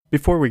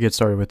Before we get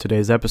started with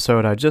today's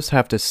episode, I just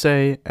have to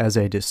say, as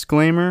a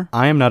disclaimer,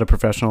 I am not a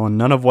professional and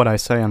none of what I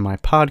say on my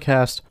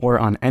podcast or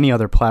on any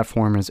other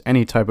platform is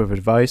any type of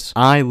advice.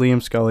 I,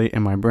 Liam Scully,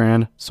 and my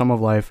brand, Sum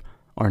of Life,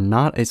 are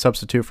not a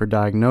substitute for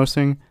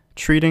diagnosing,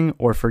 treating,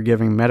 or for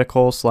giving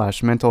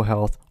medical/mental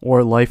health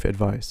or life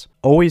advice.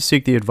 Always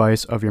seek the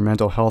advice of your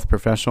mental health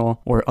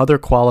professional or other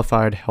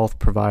qualified health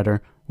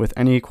provider with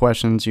any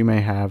questions you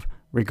may have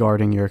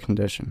regarding your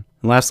condition.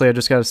 And lastly, I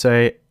just got to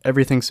say,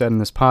 everything said in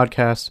this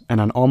podcast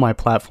and on all my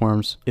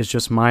platforms is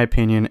just my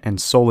opinion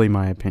and solely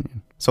my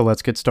opinion. So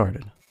let's get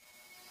started.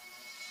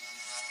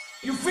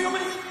 You feel me?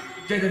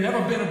 They've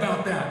never been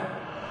about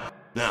that.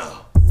 No.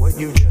 What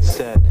you just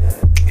said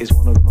is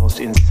one of the most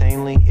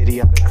insanely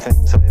idiotic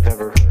things I've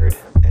ever heard.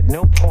 At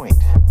no point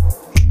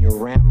in your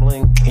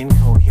rambling,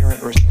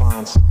 incoherent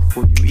response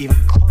were you even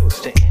close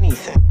to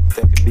anything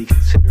that could be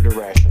considered a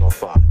rational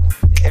thought.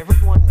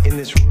 Everyone in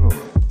this room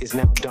is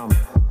now dumber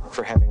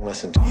for having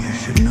listened to you. You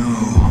should know.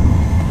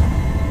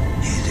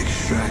 It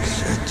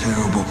extracts a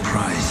terrible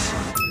price.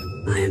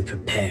 I am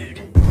prepared.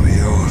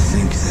 We all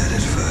think that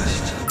at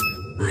first.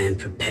 I am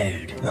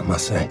prepared. I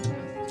must say,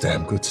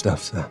 damn good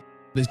stuff, sir.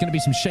 There's going to be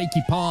some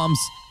shaky palms,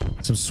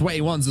 some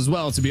sweaty ones as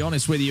well, to be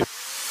honest with you.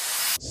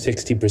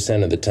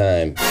 60% of the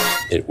time,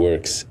 it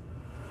works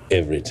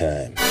every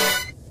time.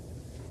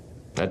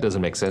 That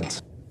doesn't make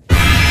sense.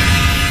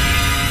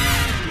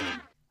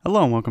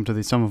 Hello and welcome to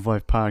the Sum of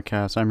Life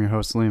podcast. I'm your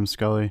host, Liam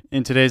Scully.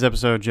 In today's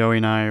episode, Joey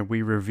and I,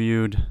 we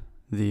reviewed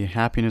the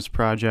Happiness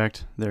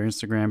Project, their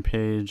Instagram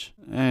page,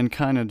 and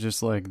kind of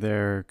just like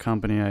their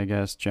company, I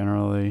guess,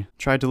 generally.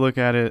 Tried to look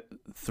at it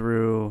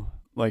through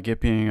like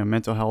it being a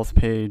mental health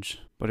page,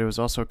 but it was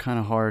also kind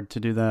of hard to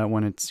do that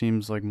when it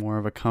seems like more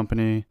of a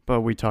company,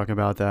 but we talk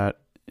about that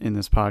in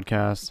this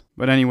podcast.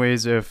 But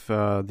anyways, if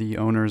the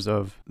owners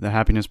of the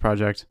Happiness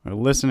Project are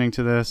listening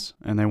to this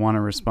and they want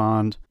to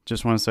respond,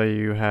 just want to say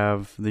you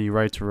have the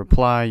right to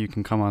reply. You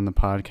can come on the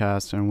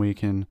podcast and we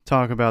can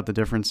talk about the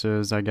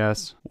differences, I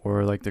guess,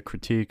 or like the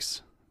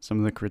critiques, some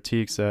of the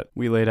critiques that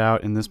we laid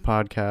out in this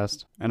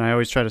podcast. And I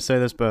always try to say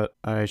this, but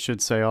I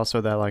should say also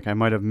that like I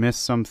might have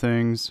missed some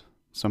things,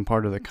 some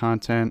part of the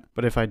content,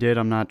 but if I did,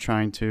 I'm not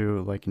trying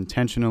to like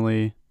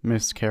intentionally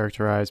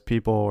mischaracterize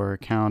people or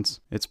accounts.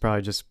 It's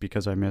probably just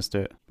because I missed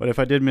it. But if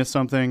I did miss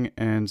something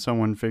and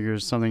someone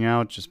figures something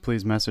out, just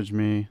please message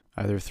me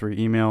either through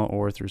email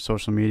or through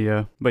social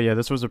media. But yeah,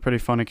 this was a pretty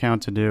fun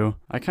account to do.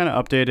 I kind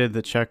of updated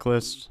the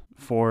checklist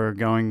for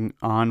going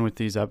on with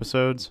these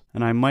episodes,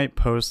 and I might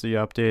post the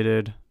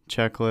updated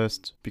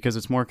checklist because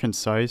it's more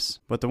concise,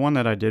 but the one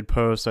that I did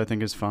post I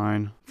think is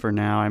fine for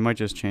now. I might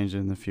just change it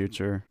in the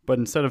future, but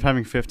instead of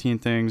having 15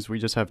 things, we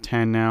just have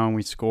 10 now, and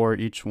we score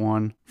each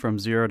one from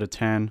 0 to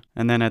 10,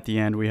 and then at the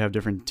end we have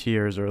different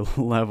tiers or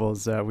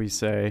levels that we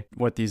say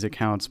what these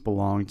accounts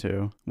belong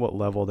to, what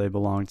level they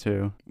belong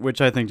to, which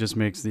I think just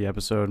makes the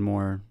episode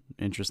more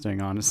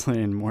interesting,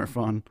 honestly, and more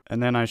fun.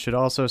 And then I should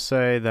also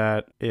say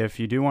that if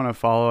you do want to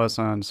follow us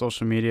on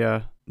social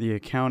media, the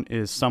account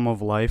is Sum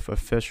of Life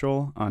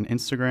Official on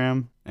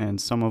Instagram and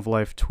Sum of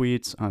Life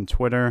Tweets on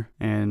Twitter,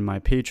 and my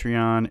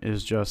Patreon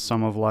is just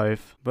Sum of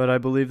Life. But I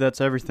believe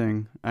that's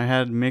everything. I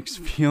had mixed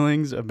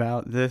feelings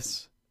about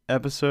this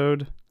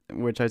episode,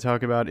 which I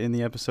talk about in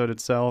the episode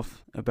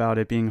itself, about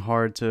it being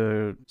hard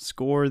to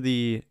score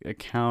the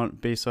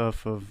account based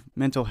off of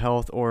mental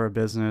health or a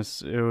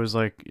business. It was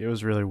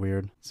really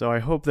weird. So I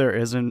hope there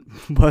isn't,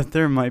 but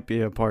there might be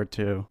a part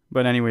 2.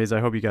 But anyways, I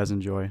hope you guys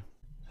enjoy.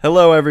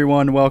 Hello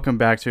everyone, welcome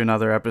back to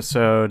another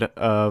episode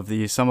of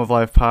the Sum of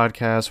Life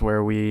podcast,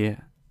 where we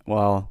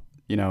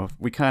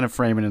kind of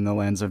frame it in the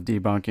lens of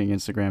debunking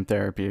Instagram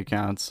therapy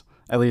accounts.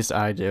 At least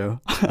I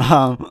do.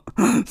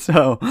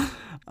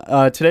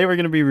 Today we're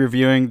going to be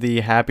reviewing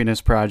the Happiness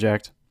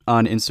Project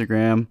on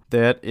Instagram.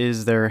 That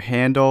is their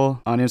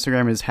handle on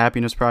Instagram, is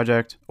Happiness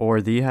Project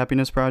or The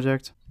Happiness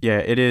Project. Yeah,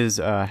 it is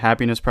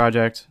Happiness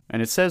Project,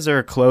 and it says they're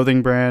a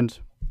clothing brand,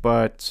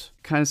 but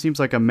kind of seems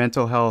like a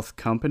mental health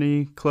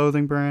company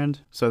clothing brand.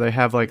 So they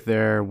have like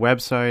their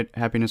website,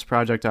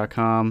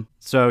 happinessproject.com.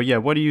 So yeah,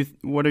 what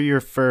are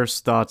your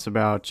first thoughts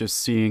about just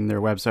seeing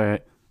their website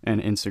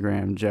and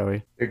Instagram,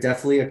 Joey? They're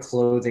definitely a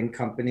clothing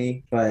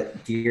company,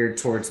 but geared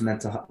towards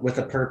mental health, with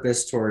a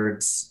purpose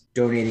towards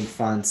donating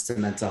funds to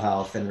mental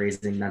health and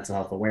raising mental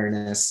health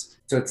awareness.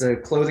 So it's a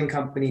clothing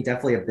company,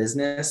 definitely a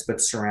business, but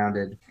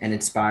surrounded and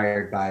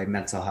inspired by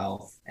mental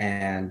health,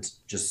 and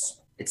just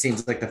it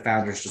seems like the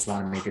founders just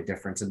want to make a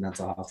difference in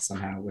mental health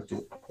somehow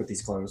with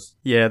these clothes.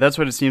 Yeah, that's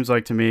what it seems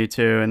like to me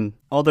too. And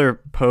all their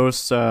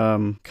posts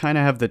kind of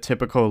have the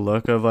typical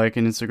look of like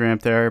an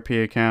Instagram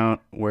therapy account,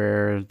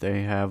 where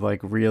they have like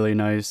really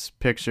nice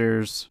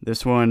pictures.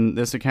 This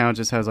account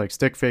just has like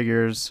stick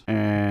figures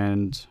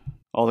and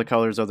all the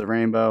colors of the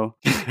rainbow.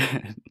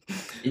 And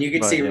you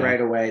can see right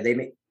away, they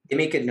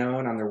make it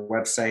known on their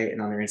website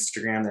and on their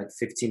Instagram that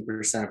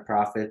 15% of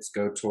profits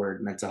go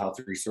toward mental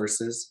health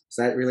resources.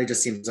 So that really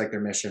just seems like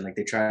their mission. Like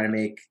they're trying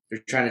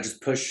to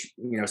just push,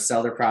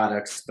 sell their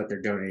products, but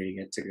they're donating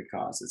it to good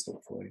causes,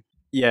 hopefully.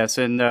 Yes.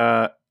 And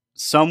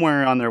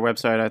somewhere on their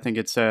website, I think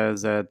it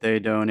says that they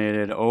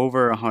donated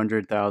over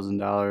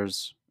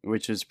 $100,000,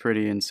 which is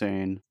pretty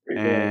insane.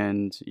 Pretty cool.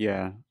 And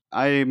yeah,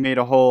 I made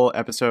a whole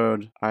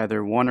episode,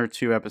 either 1 or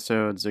 2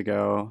 episodes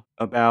ago,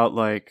 about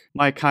like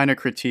my kind of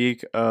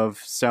critique of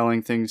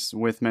selling things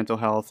with mental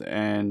health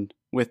and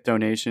with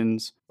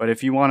donations. But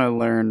if you want to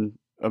learn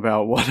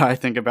about what I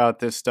think about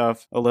this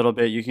stuff a little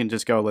bit, you can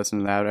just go listen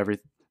to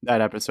that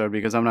episode,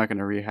 because I'm not going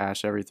to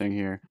rehash everything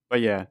here.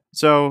 But yeah,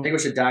 so I think we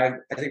should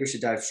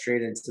dive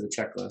straight into the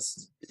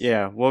checklist.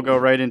 yeah, we'll go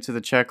right into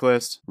the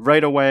checklist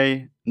right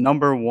away.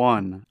 Number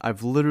 1.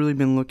 I've literally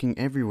been looking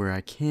everywhere.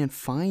 I can't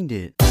find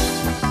it.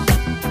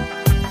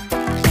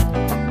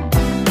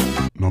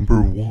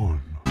 Number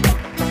 1.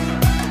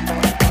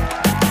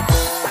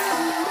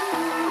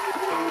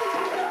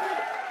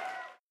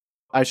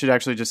 I should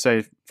actually just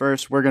say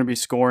first, we're going to be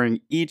scoring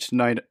each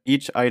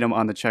item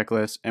on the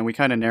checklist, and we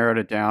kind of narrowed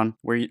it down.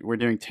 We're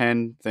doing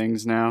 10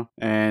 things now,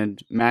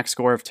 and max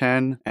score of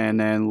 10, and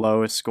then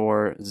lowest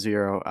score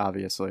 0,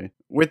 obviously.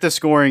 With the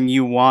scoring,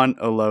 you want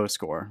a low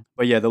score.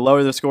 But yeah, the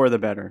lower the score, the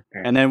better.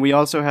 Okay. And then we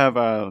also have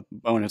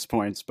bonus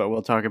points, but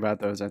we'll talk about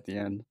those at the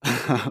end.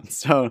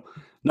 So,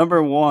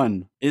 number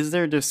 1, is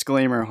their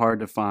disclaimer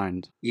hard to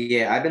find?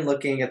 Yeah, I've been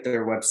looking at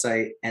their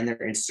website and their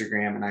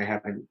Instagram, and I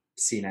haven't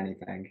seen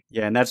anything.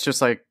 Yeah, and that's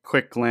just like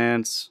quick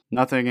glance,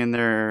 nothing in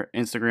their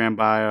Instagram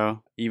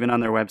bio, even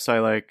on their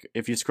website. Like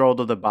if you scroll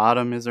to the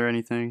bottom, is there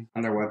anything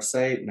On their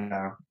website? No.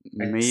 I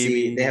maybe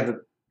see they have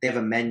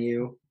a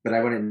menu, but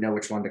I wouldn't know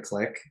which one to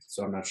click,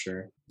 so I'm not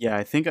sure. Yeah,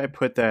 I think I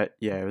put that.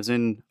 Yeah, it was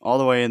in all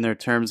the way in their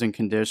terms and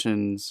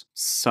conditions,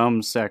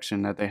 some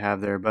section that they have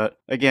there. But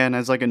again,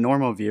 as like a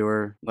normal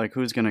viewer, like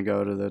who's gonna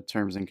go to the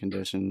terms and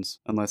conditions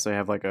unless they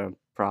have like a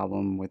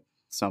problem with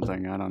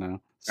something? I don't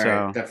know. So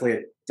All right,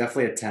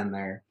 definitely a 10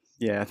 there.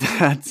 yeah,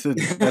 that's a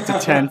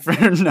 10 for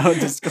no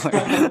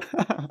disclaimer.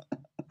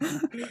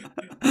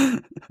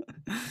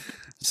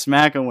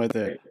 Smack them with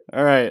it.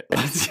 All right,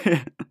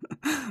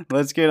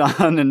 let's get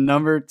on to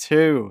number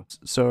 2.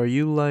 So are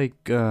you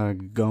like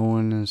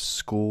going to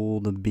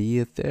school to be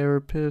a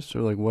therapist,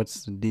 or like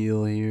what's the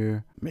deal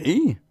here?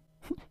 Me?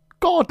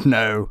 God,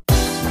 no.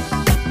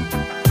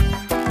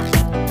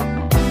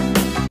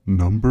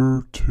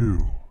 Number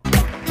 2.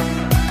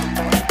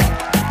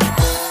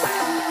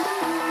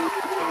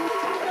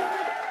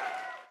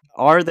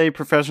 Are they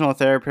professional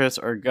therapists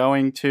or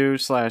going to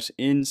 /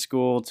 in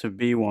school to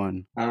be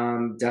one?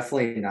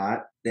 Definitely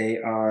not.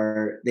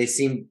 They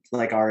seem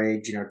like our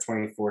age,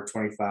 24,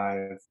 25,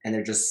 and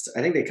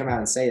I think they come out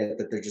and say it,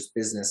 that they're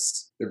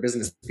business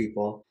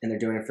people, and they're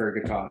doing it for a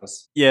good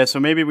cause. Yeah, so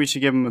maybe we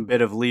should give them a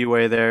bit of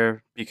leeway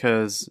there,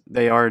 because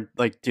they are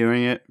like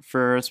doing it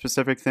for a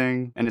specific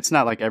thing, and it's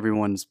not like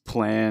everyone's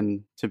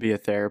plan to be a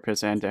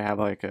therapist and to have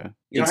like a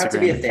You don't have to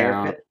Instagram be a account.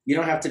 therapist. You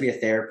don't have to be a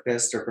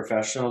therapist or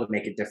professional to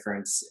make a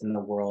difference in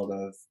the world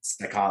of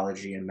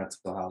psychology and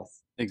mental health.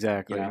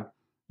 Exactly. You know?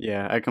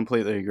 Yeah, I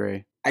completely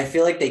agree. I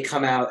feel like they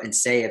come out and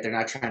say it. They're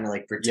not trying to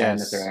like pretend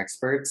that Yes. they're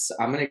experts.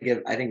 I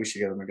think we should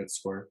give them a good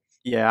score.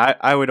 Yeah,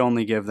 I would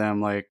only give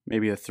them like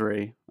maybe a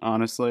 3,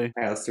 honestly.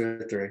 All right, let's do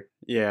a 3.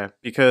 Yeah,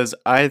 because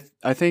I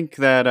think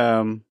that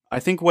I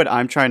think what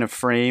I'm trying to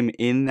frame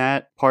in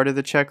that part of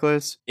the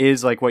checklist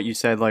is like what you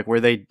said, like where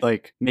they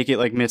like make it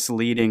like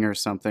misleading or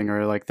something,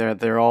 or like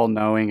they're all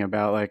knowing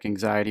about like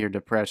anxiety or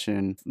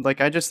depression.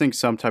 Like I just think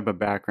some type of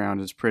background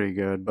is pretty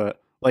good,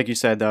 but like you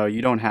said though,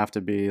 you don't have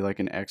to be like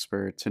an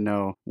expert to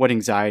know what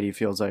anxiety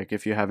feels like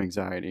if you have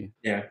anxiety.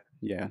 Yeah.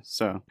 Yeah,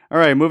 so. All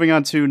right, moving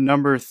on to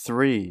number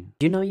 3.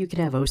 Do you know you could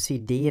have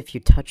OCD if you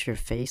touch your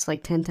face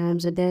like 10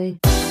 times a day?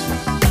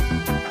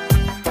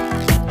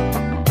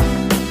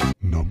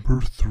 Number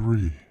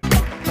 3.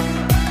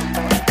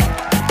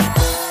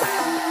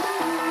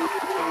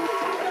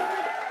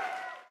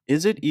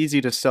 Is it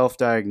easy to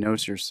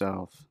self-diagnose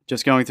yourself?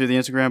 Just going through the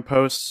Instagram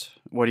posts,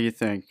 what do you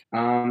think?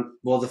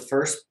 Well, the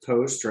first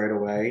post right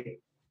away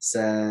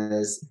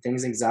says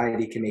things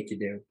anxiety can make you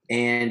do.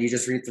 And you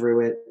just read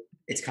through it.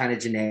 It's kind of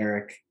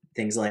generic.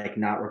 Things like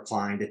not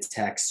replying to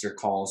texts or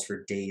calls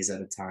for days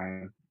at a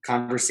time.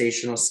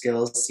 Conversational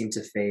skills seem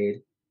to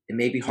fade. It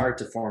may be hard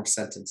to form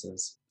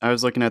sentences. I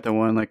was looking at the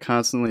one like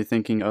constantly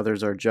thinking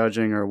others are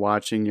judging or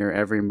watching your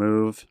every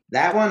move.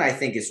 That one I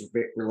think is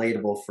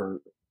relatable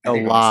for A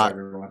lot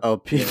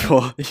of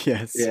people. Yeah.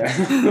 Yes.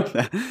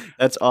 Yeah.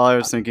 That's all I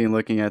was thinking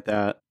looking at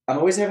that. I'm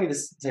always having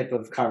this type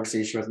of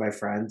conversation with my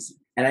friends.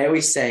 And I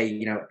always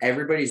say,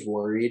 everybody's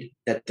worried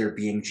that they're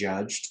being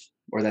judged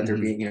or that they're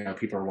being,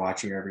 people are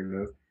watching your every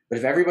move. But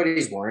if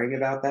everybody's worrying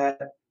about that,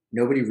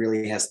 nobody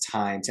really has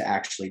time to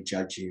actually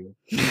judge you.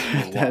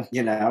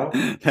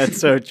 That's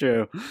so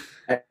true.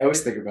 I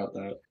always think about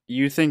that.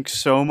 You think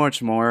so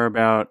much more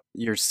about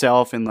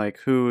yourself and like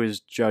who is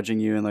judging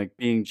you and like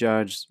being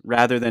judged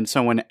rather than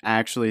someone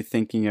actually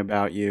thinking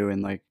about you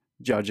and like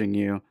judging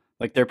you.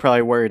 Like they're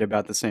probably worried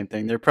about the same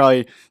thing. They're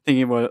probably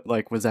thinking about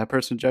like, was that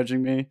person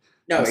judging me?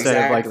 No, instead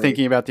of like exactly.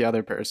 thinking about the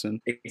other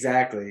person.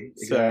 Exactly.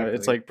 So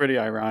it's like pretty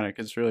ironic.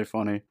 It's really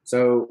funny.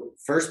 So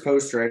first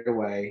post right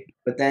away,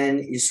 but then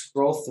you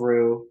scroll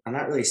through. I'm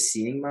not really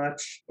seeing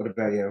much. What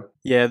about you?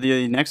 Yeah,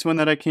 the next one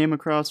that I came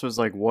across was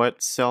like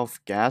what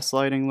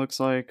self-gaslighting looks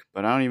like,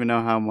 but I don't even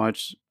know how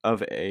much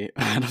of a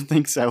I don't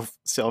think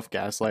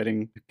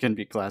self-gaslighting can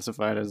be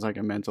classified as like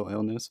a mental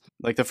illness.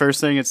 Like the first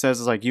thing it says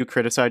is like you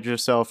criticize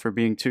yourself for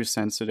being too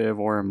sensitive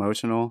or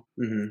emotional.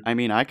 Mm-hmm. I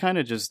mean, I kind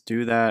of just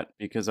do that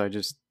because I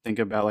just think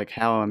about like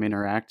how I'm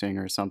interacting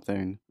or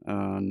something,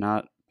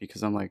 not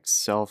because I'm like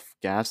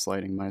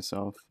self-gaslighting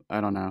myself.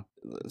 I don't know.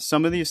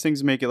 Some of these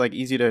things make it like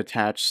easy to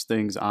attach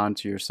things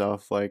onto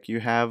yourself. Like you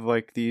have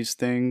like these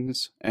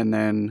things and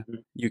then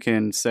you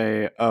can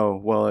say,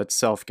 "Oh, well, it's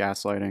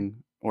self-gaslighting"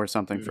 or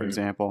something, for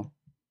example.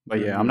 But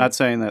yeah, I'm not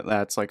saying that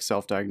that's like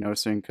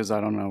self-diagnosing because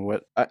I don't know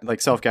what like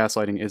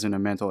self-gaslighting isn't a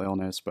mental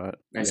illness, but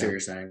I see what you're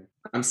saying.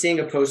 I'm seeing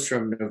a post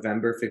from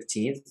November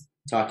 15th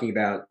talking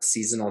about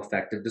seasonal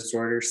affective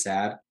disorder,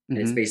 SAD. And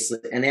it's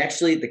basically, and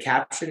actually the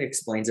caption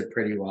explains it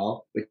pretty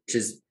well, which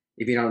is,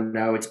 if you don't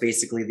know, it's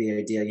basically the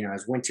idea,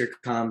 as winter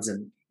comes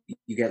and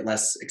you get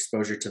less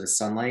exposure to the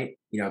sunlight,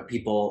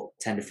 people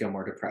tend to feel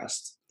more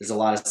depressed. There's a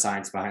lot of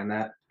science behind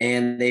that.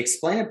 And they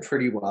explain it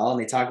pretty well. And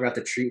they talk about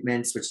the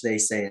treatments, which they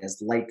say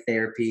as light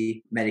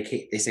therapy, they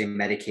say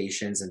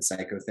medications and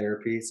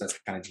psychotherapy. So that's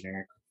kind of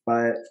generic,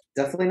 but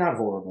definitely not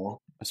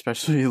horrible.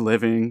 Especially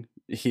living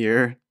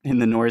here in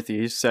the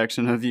Northeast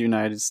section of the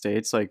United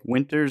States, like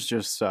winters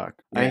just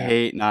suck. I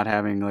hate not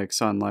having like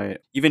sunlight.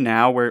 Even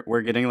now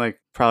we're getting like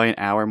probably an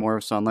hour more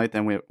of sunlight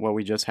than what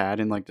we just had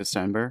in like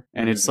December.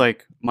 And it's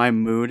like my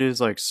mood is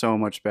like so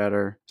much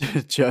better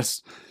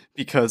just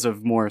because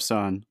of more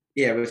sun.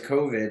 Yeah, with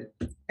COVID,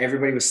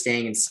 everybody was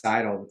staying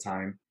inside all the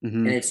time.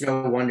 And it's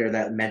no wonder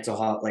that mental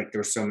health, like there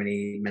were so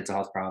many mental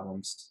health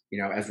problems,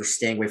 as we're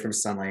staying away from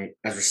sunlight,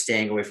 as we're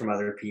staying away from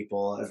other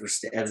people, as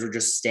we're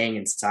just staying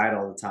inside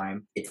all the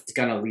time, it's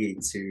going to lead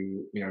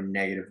to,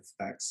 negative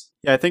effects.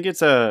 Yeah, I think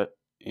it's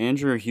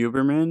Andrew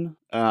Huberman.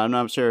 I'm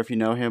not sure if you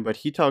know him, but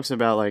he talks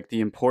about like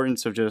the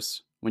importance of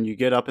just when you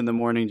get up in the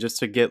morning just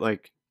to get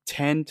like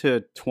 10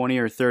 to 20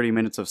 or 30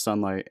 minutes of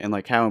sunlight and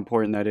like how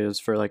important that is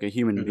for like a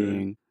human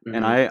being.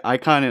 And I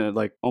kind of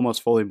like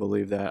almost fully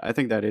believe that. I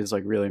think that is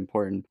like really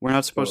important. We're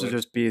not supposed to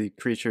just be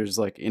creatures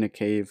like in a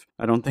cave.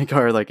 I don't think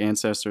our like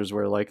ancestors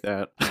were like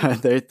that.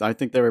 I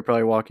think they were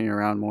probably walking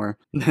around more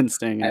than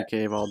staying in a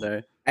cave all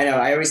day. I know.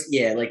 I always,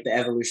 like the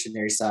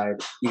evolutionary side.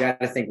 You got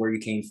to think where you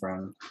came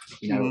from.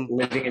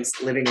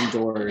 Living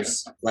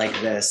indoors like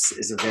this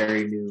is a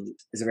very new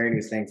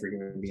thing for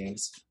human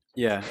beings.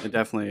 Yeah, it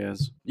definitely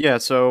is. Yeah.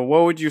 So,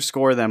 what would you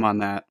score them on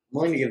that? I'm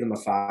willing to give them a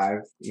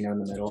 5. In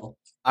the middle.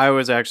 I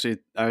was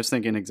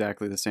thinking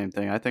exactly the same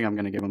thing. I think I'm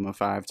going to give them a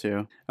 5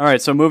 too. All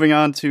right. So, moving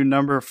on to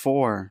number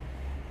 4.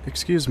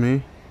 Excuse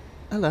me.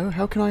 Hello,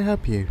 how can I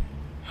help you?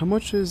 How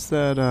much is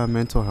that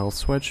mental health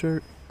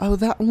sweatshirt? Oh,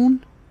 that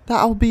one?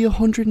 That'll be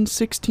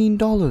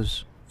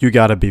 $116. You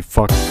gotta be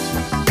fucked.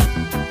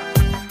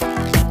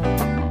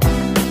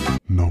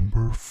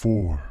 Number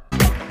 4.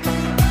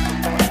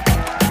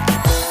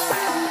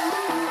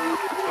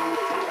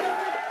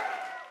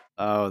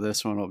 Oh,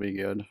 this one will be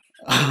good.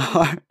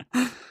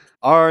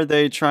 Are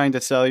they trying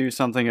to sell you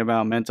something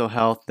about mental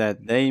health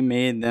that they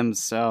made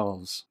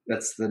themselves?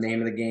 That's the name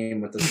of the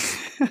game with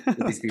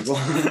these people.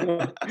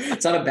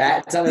 It's not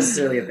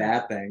necessarily a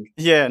bad thing.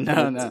 Yeah,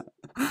 no.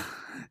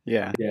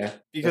 Yeah. Yeah.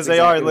 Because they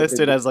are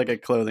listed as like a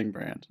clothing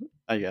brand,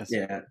 I guess.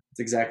 Yeah, it's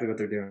exactly what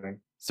they're doing.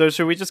 So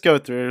should we just go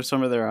through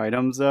some of their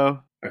items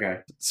though? Okay.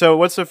 So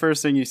what's the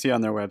first thing you see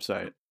on their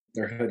website?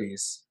 Their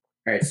hoodies.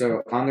 All right,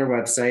 so on their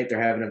website,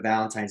 they're having a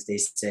Valentine's Day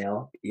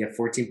sale. You get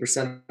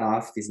 14%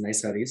 off these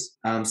nice hoodies.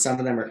 A lot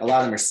of them are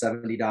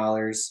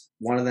 $70.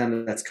 One of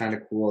them that's kind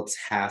of cool. It's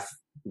half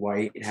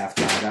white, half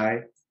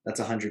tie-dye. That's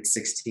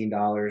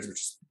 $116, which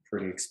is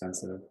pretty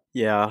expensive.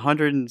 Yeah,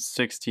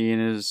 116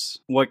 is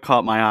what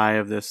caught my eye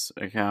of this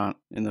account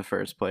in the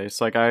first place.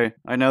 Like I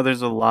know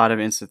there's a lot of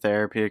Insta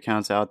therapy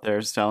accounts out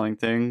there selling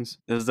things.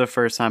 This is the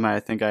first time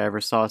I think I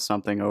ever saw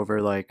something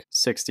over like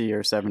 $60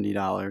 or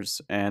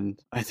 $70,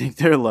 and I think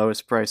their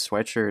lowest price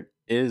sweatshirt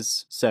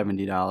is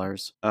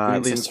 $70.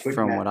 At least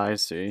from what I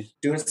see.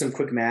 Doing some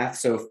quick math,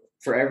 so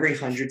for every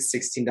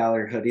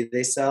 $116 hoodie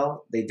they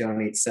sell, they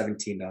donate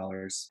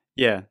 $17.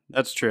 Yeah,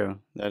 that's true.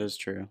 That is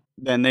true.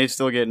 Then they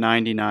still get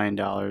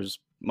 $99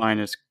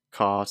 minus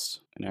costs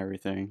and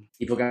everything.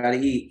 People gotta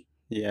eat.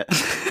 Yeah.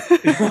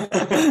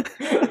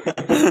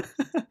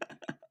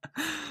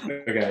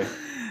 Okay.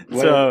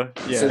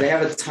 So they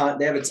have a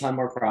ton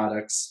more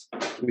products.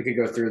 We could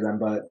go through them,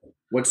 but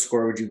what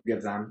score would you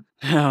give them?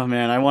 Oh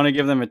man, I want to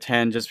give them a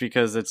 10 just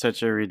because it's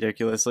such a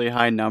ridiculously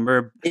high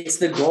number. It's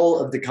the goal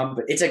of the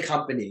company. It's a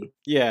company.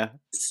 Yeah.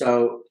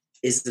 So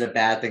is it a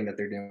bad thing that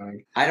they're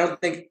doing? I don't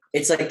think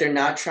it's like they're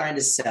not trying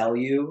to sell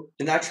you.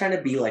 They're not trying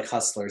to be like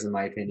hustlers, in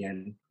my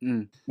opinion.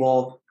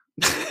 Well,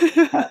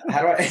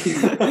 How do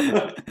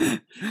I?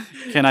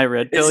 Can I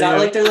red pill It's you? not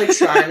like they're like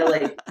trying to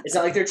like. It's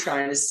not like they're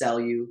trying to sell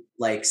you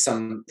like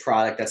some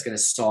product that's going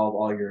to solve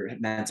all your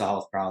mental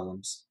health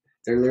problems.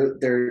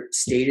 Their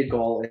stated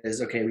goal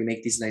is, okay, we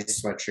make these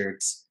nice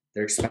sweatshirts.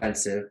 They're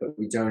expensive, but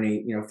we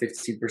donate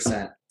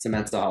 15% to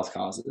mental health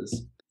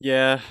causes.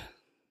 Yeah.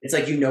 It's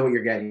like, you know what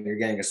you're getting. You're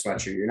getting a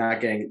sweatshirt. You're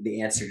not getting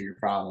the answer to your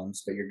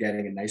problems, but you're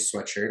getting a nice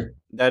sweatshirt.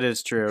 That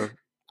is true.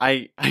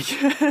 I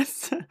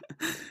guess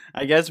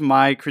I guess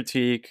my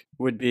critique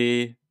would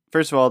be,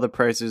 first of all, the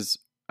price is,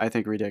 I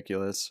think,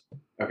 ridiculous.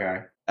 Okay.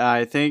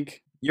 I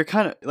think you're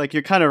kind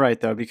of right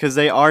though, because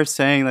they are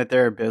saying that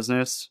they're a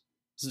business,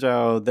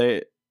 so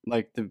they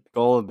like the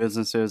goal of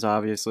businesses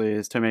obviously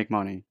is to make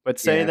money. But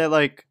say that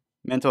like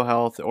mental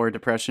health or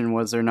depression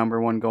was their number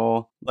one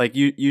goal, like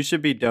you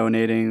should be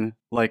donating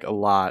like a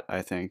lot.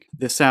 I think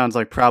this sounds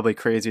like probably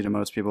crazy to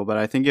most people, but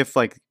I think if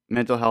like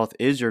mental health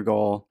is your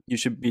goal, you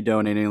should be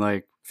donating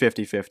like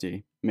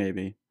 50-50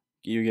 maybe.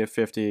 You get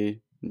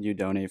 50, you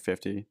donate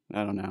 50.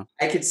 I don't know.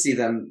 I could see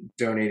them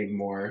donating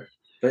more.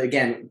 But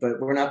again,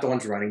 we're not the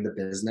ones running the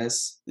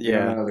business. We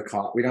don't know the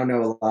cost. We don't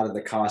know a lot of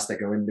the costs that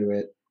go into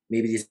it.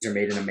 Maybe these are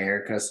made in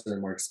America, so they're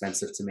more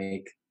expensive to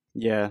make.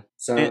 Yeah.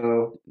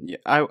 So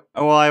I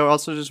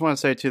also just want to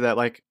say too that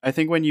like I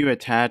think when you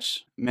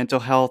attach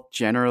mental health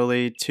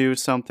generally to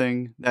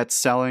something that's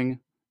selling,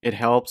 it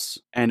helps.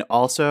 And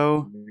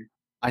also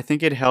I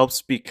think it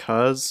helps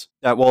because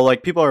that, well,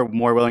 like people are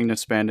more willing to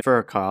spend for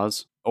a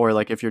cause, or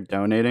like if you're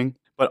donating,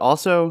 but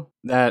also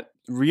that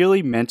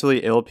really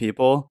mentally ill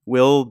people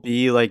will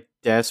be like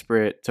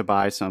desperate to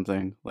buy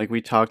something. Like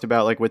we talked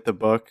about like with the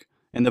book,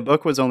 and the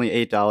book was only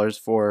 $8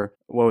 for,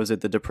 what was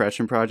it? The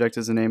Depression Project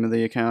is the name of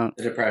the account.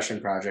 The Depression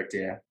Project,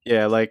 yeah.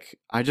 Yeah, like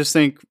I just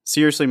think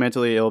seriously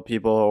mentally ill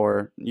people,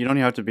 or you don't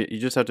have to be, you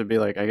just have to be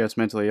like, I guess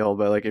mentally ill,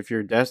 but like if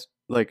you're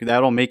like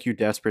that'll make you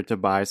desperate to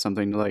buy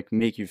something to like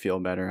make you feel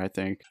better. I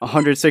think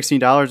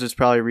 $116 is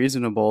probably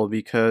reasonable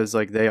because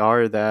like they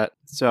are that.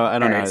 So I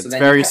don't know. So it's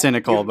very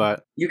cynical,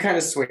 but you kind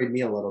of swayed me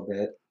a little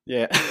bit.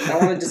 Yeah. I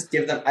don't want to just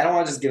give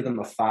them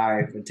a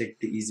 5 and take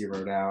the easy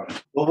road out.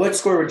 Well, what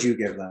score would you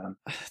give them?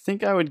 I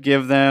think I would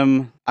give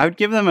them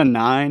a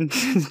 9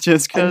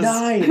 just because.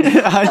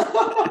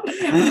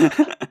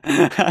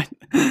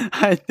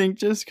 I think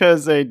just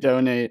because they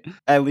donate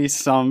at least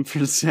some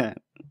percent.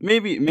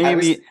 Maybe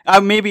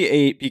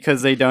 8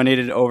 because they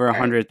donated over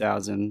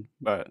 100,000.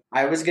 But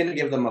I was gonna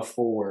give them a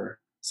 4,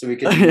 so we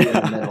could meet in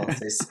the middle and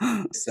say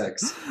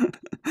 6.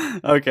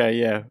 Okay,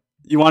 yeah.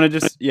 You want to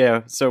just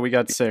so we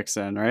got 6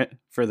 then, right?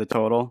 For the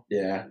total?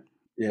 Yeah.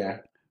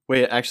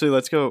 Wait, actually,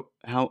 let's go.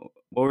 What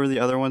were the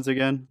other ones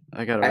again?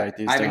 I gotta write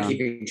these down. I've been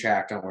keeping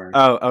track, don't worry.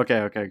 Oh,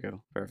 okay,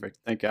 go. Perfect.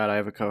 Thank God I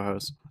have a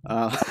co-host.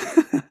 All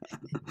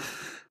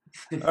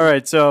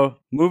right, so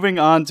moving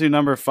on to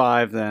number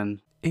 5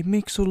 then. It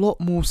makes a lot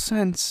more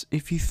sense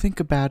if you think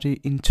about it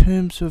in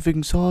terms of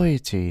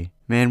anxiety.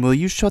 Man, will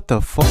you shut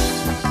the fuck...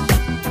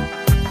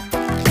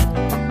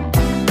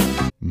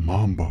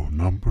 Mambo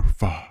number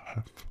 5.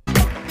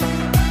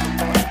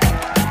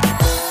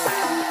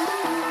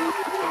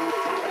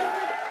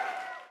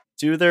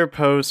 Do their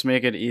posts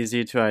make it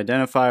easy to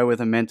identify with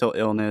a mental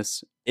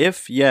illness?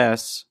 If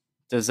yes,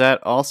 does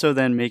that also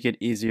then make it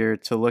easier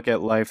to look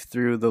at life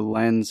through the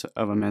lens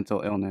of a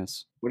mental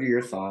illness? What are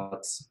your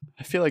thoughts?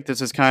 I feel like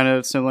this is kind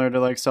of similar to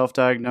like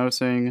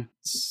self-diagnosing.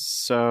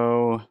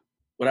 So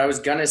what I was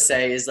gonna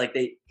say is like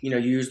they,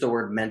 use the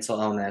word mental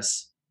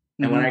illness,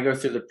 and when I go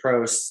through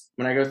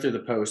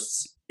the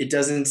posts, it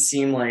doesn't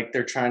seem like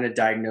they're trying to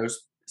diagnose.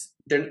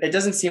 It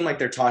doesn't seem like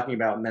they're talking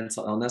about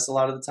mental illness a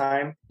lot of the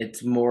time.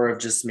 It's more of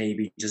just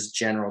maybe just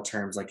general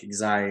terms like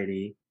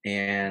anxiety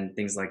and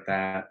things like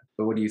that.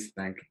 But what do you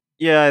think?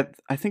 Yeah,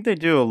 I think they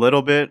do a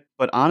little bit,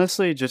 but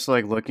honestly, just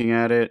like looking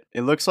at it,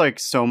 it looks like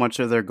so much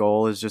of their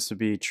goal is just to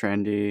be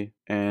trendy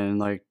and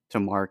like to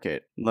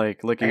market.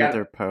 Like looking at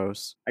their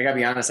posts. I gotta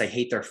be honest, I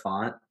hate their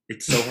font.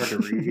 It's so hard to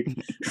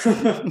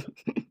read.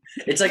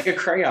 It's like a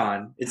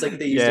crayon. It's like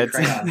they used a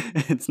crayon.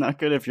 It's not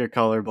good if you're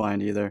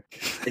colorblind either.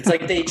 It's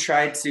like they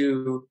tried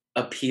to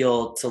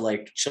appeal to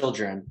like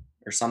children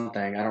or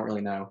something. I don't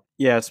really know.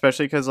 Yeah,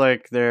 especially because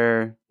like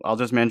I'll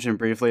just mention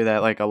briefly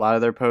that like a lot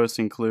of their posts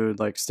include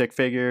like stick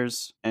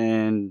figures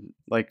and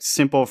like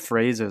simple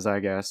phrases, I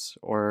guess,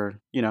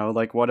 or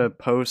like what a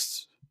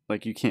post,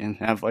 like you can't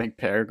have like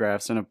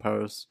paragraphs in a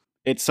post.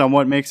 It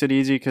somewhat makes it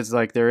easy because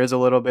like there is a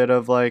little bit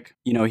of like,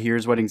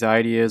 here's what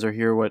anxiety is, or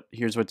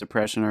here's what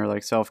depression or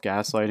like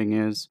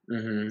self-gaslighting is.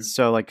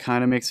 So like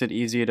kind of makes it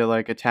easy to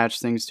like attach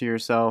things to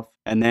yourself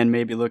and then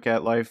maybe look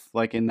at life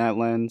like in that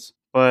lens.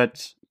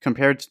 But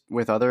compared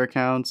with other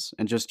accounts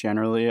and just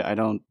generally, I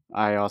don't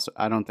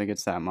think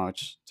it's that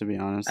much, to be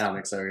honest. I don't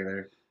think so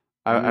either.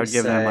 I would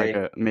give them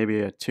like maybe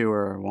a 2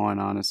 or a 1,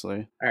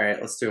 honestly. All right,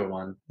 let's do a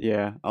 1.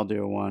 Yeah, I'll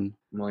do a 1.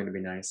 I'm willing to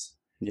be nice.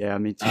 Yeah,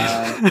 me too.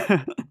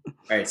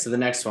 All right, so the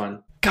next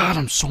one. God,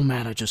 I'm so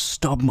mad I just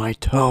stubbed my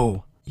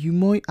toe. You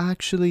might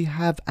actually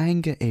have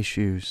anger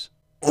issues.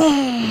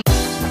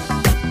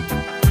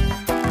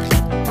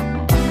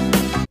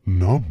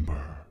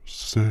 Number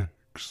 6.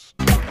 sucks.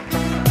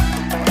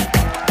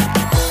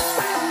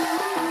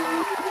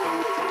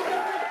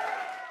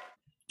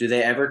 Do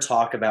they ever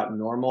talk about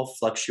normal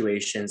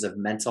fluctuations of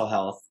mental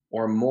health,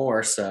 or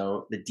more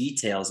so, the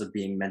details of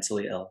being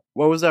mentally ill?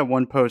 What was that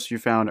one post you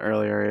found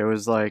earlier? It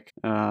was like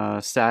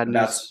About,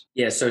 sadness.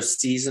 yeah, so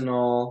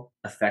seasonal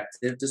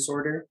affective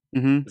disorder.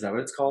 Mm-hmm. Is that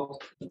what it's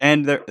called?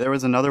 And there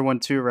was another one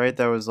too, right?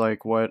 That was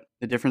like what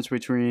the difference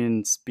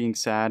between being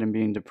sad and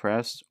being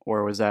depressed,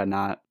 or was that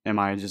not? Am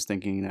I just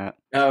thinking that?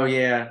 Oh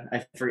yeah,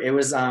 it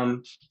was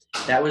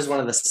that was one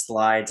of the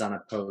slides on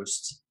a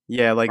post.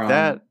 Yeah, like from,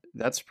 that.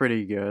 That's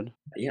pretty good.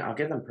 Yeah, I'll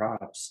give them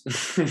props.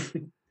 Yeah,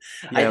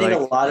 I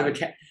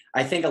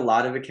think a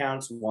lot of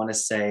accounts want to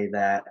say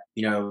that,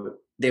 you know,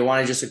 they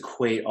want to just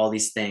equate all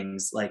these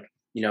things, like,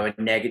 you know,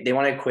 they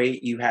want to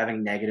equate you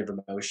having negative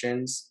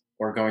emotions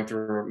or going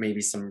through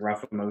maybe some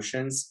rough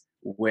emotions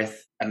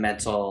with a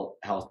mental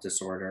health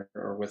disorder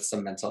or with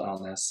some mental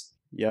illness.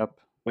 Yep.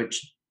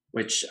 Which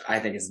I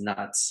think is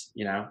nuts,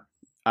 you know.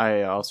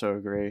 I also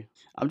agree.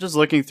 I'm just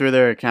looking through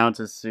their account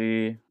to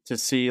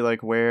see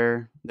like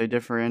where they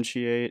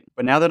differentiate.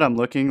 But now that I'm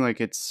looking, like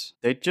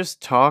they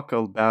just talk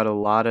about a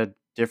lot of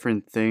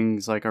different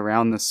things like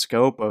around the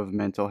scope of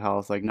mental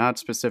health, like not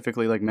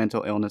specifically like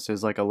mental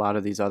illnesses like a lot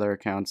of these other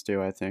accounts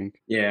do, I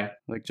think. Yeah.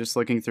 Like just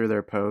looking through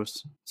their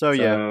posts. So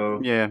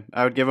yeah,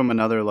 I would give them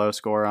another low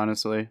score,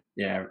 honestly.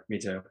 Yeah, me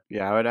too.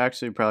 Yeah, I would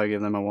actually probably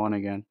give them a 1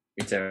 again.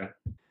 Me too.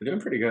 They're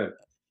doing pretty good.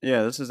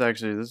 Yeah, this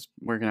is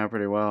working out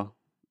pretty well.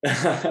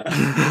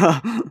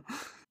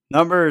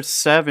 Number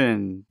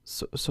 7.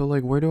 So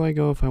like, where do I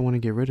go if I want to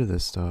get rid of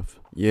this stuff?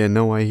 Yeah,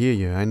 no, I hear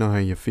you. I know how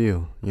you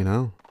feel, you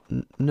know?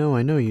 No,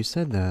 I know you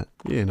said that.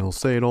 Yeah, and I'll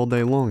say it all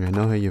day long. I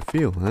know how you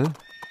feel, huh?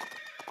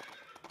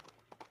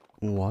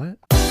 What?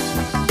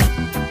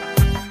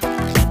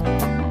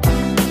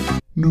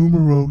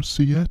 Numero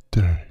 7.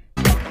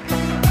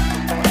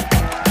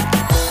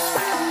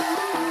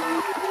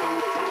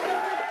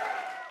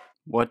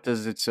 What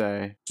does it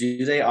say?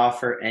 Do they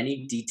offer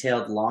any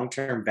detailed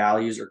long-term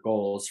values or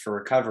goals for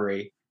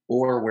recovery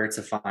or where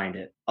to find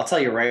it? I'll tell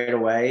you right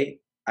away,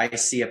 I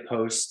see a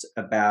post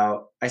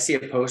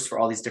for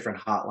all these different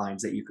hotlines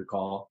that you could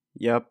call.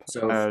 Yep.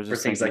 So for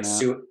things like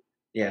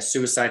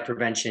suicide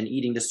prevention,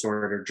 eating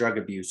disorder, drug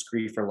abuse,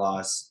 grief or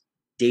loss,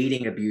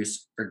 dating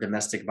abuse, or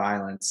domestic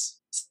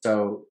violence.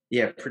 So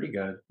yeah, pretty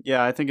good.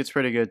 Yeah, I think it's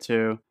pretty good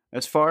too.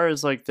 As far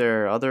as like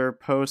their other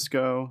posts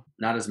go,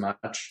 not as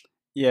much.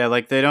 Yeah,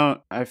 like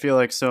I feel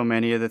like so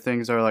many of the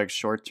things are like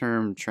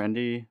short-term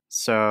trendy.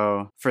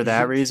 So for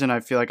that reason,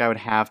 I feel like I would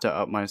have to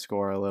up my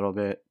score a little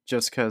bit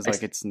just because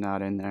like it's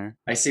not in there.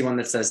 I see one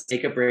that says,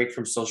 take a break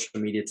from social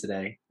media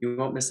today. You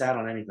won't miss out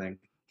on anything.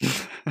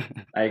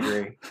 I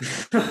agree.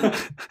 All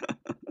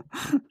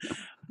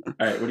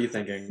right, what are you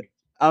thinking?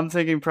 I'm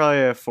thinking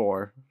probably a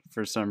 4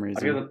 for some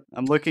reason.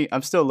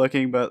 I'm still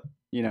looking, but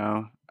you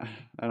know,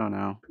 I don't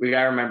know. We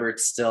gotta remember they're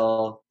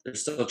still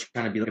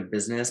trying to be like a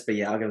business, but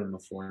yeah, I'll give them a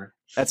 4.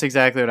 That's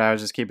exactly what I was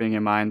just keeping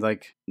in mind.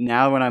 Like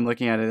now when I'm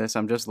looking at this,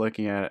 I'm just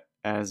looking at it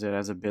as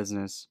a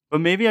business.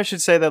 But maybe I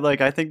should say that like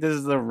I think this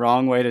is the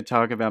wrong way to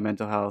talk about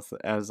mental health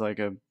as like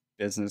a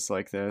business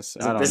like this.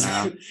 I don't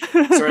know.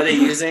 So are they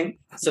using?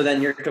 So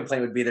then your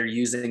complaint would be they're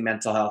using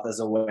mental health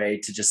as a way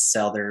to just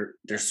sell their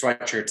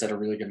sweatshirts at a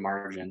really good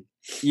margin.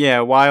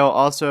 Yeah, while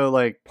also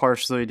like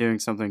partially doing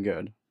something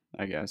good,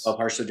 I guess. Oh,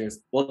 partially doing.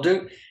 Well,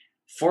 dude,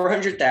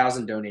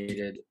 400,000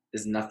 donated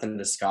is nothing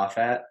to scoff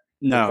at.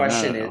 No,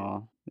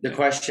 the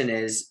question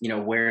is, you know,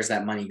 where's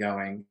that money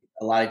going?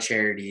 A lot of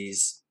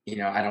charities, you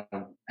know, I don't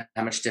know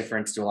how much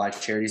difference do a lot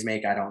of charities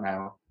make. I don't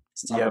know.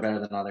 Some are better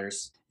than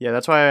others. Yeah,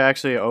 that's why I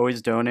actually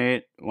always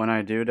donate when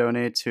I do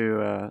donate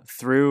to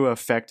through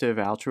effective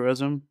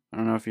altruism. I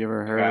don't know if you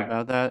ever heard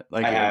about that.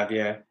 Like I have,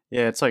 yeah.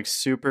 Yeah, it's like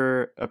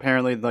super,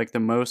 apparently like the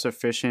most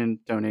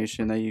efficient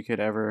donation that you could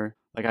ever,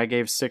 like I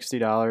gave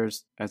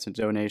 $60 as a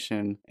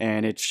donation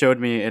and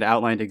it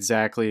outlined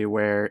exactly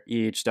where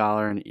each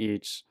dollar and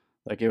each,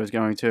 like it was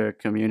going to a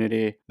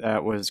community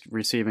that was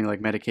receiving like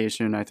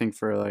medication, I think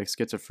for like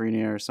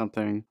schizophrenia or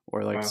something,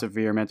 or like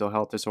severe mental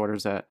health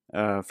disorders that,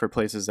 for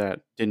places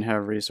that didn't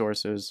have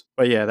resources.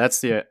 But yeah,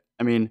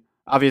 I mean,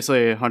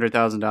 obviously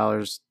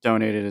 $100,000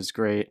 donated is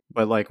great,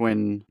 but like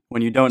when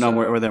you don't know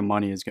where their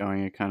money is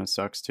going, it kind of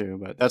sucks too.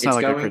 But that's not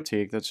like a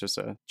critique. That's just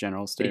a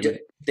general statement.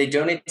 They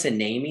donate to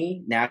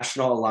NAMI,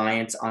 National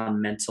Alliance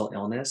on Mental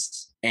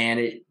Illness,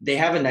 and they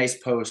have a nice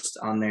post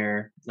on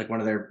their like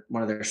one of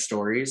their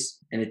stories,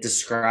 and it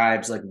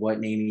describes like what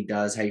NAMI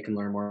does, how you can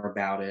learn more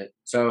about it.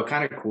 So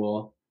kind of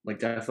cool. Like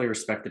definitely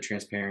respect the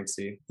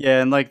transparency.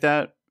 Yeah, and like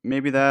that.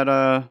 Maybe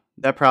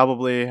that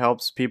probably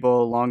helps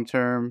people long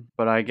term,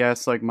 but I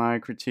guess like my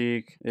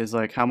critique is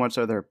like how much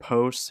are their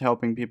posts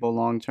helping people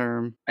long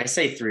term? I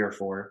say 3 or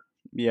 4.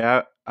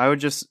 Yeah, I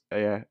would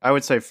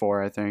say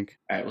 4, I think.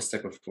 All right, we'll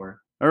stick with 4.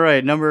 All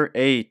right, number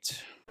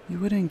 8. You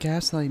wouldn't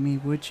gaslight me,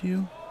 would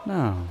you?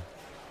 No.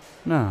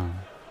 I'm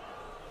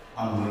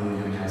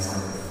literally gonna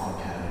gaslight the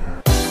fuck out of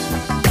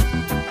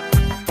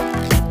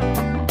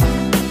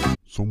her.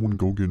 Someone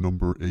go get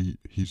number 8.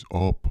 He's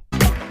up.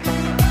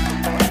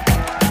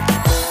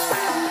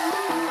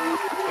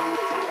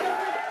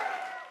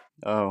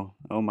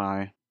 Oh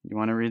my. You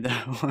want to read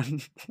that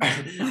one?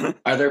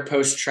 Are their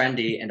posts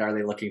trendy and are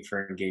they looking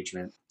for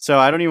engagement? So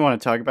I don't even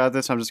want to talk about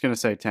this. I'm just going to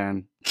say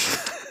 10.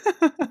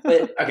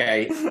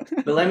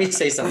 But let me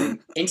say something.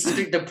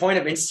 The point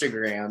of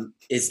Instagram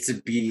is to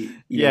be,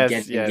 get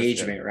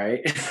engagement, right?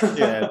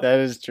 Yeah, that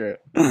is true.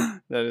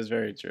 That is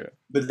very true.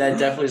 But that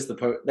definitely is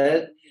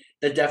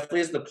that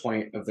definitely is the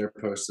point of their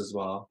post as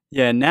well.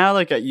 Yeah, now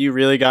like you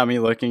really got me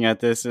looking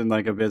at this in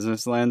like a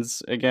business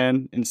lens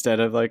again instead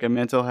of like a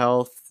mental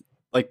health,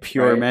 like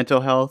pure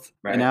mental health.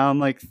 Right. And now I'm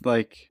like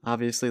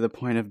obviously the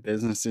point of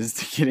business is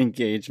to get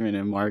engagement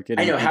and marketing.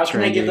 I know. How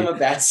can we give them a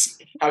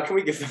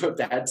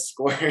bad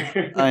score?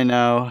 I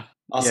know.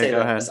 I'll say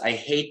this. I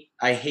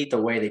hate the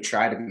way they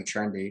try to be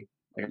trendy.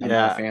 Like, I'm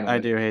not a fan of I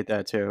it. do hate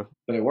that too.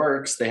 But it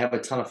works. They have a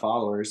ton of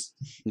followers.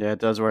 Yeah, it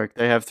does work.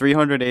 They have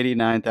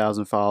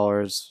 389,000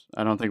 followers.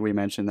 I don't think we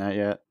mentioned that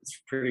yet. It's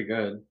pretty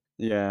good.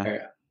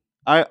 Yeah.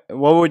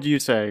 What would you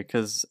say?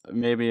 Because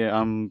maybe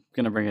I'm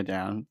going to bring it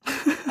down.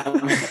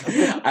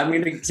 I'm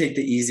going to take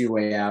the easy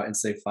way out and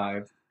say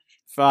 5.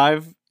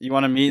 5? You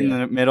want to meet in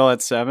the middle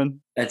at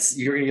 7?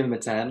 You're going to give them a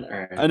 10?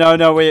 All right.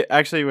 No, wait.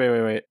 Actually,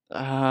 wait.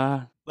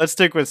 Let's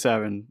stick with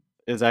 7.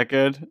 Is that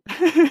good?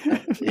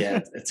 Yeah,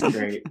 it's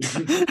great.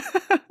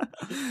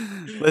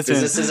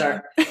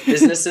 Listen,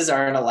 businesses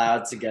aren't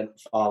allowed to get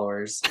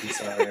followers. I'm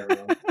sorry,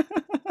 everyone.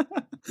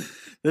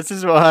 This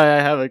is why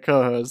I have a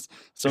co-host.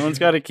 Someone's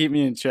got to keep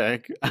me in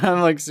check. I'm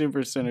like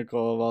super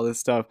cynical of all this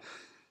stuff.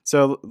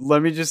 So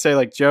let me just say,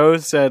 like Joe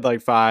said,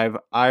 like 5.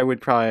 I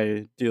would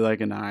probably do like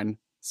a 9.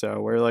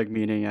 So we're like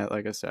meeting at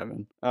like a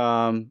 7.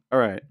 All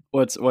right.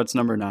 What's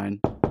number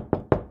 9?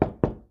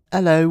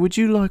 Hello, would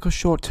you like a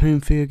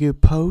short-term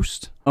feel-good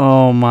post?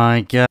 Oh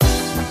my god.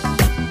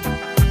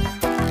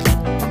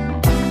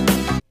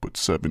 But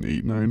 7,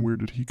 8, 9, where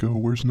did he go?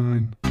 Where's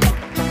 9?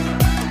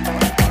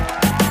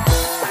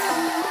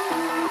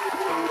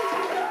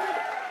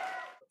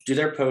 Do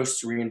their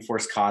posts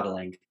reinforce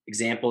coddling?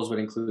 Examples would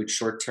include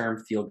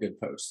short-term feel-good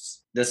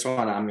posts. This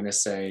one, I'm going to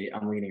say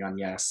I'm leaning on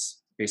yes,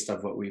 based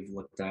off what we've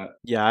looked at.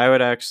 Yeah, I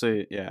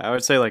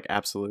would say like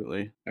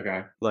absolutely.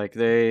 Okay. Like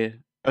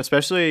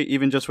especially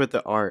even just with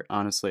the art,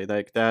 honestly,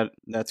 like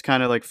that's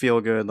kind of like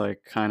feel good, like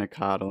kind of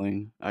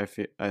coddling. I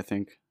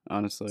think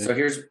honestly. So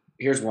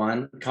here's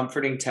one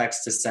comforting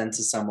text to send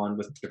to someone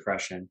with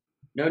depression.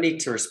 No need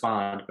to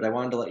respond, but I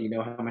wanted to let you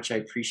know how much I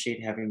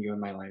appreciate having you in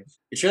my life.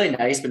 It's really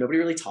nice, but nobody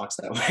really talks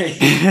that way.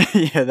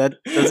 Yeah, that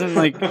doesn't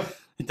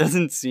it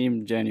doesn't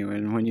seem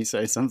genuine when you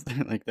say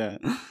something like that.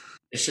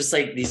 It's just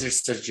like these are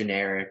so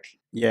generic.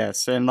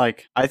 Yes, and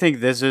like I think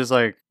this is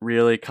like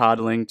really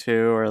coddling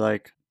too, or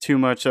like too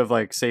much of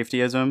like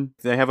safetyism.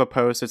 They have a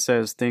post that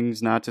says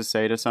things not to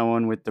say to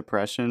someone with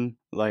depression.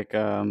 Like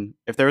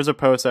if there was a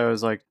post that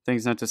was like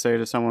things not to say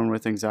to someone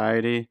with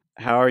anxiety,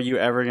 how are you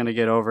ever going to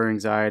get over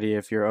anxiety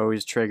if you're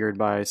always triggered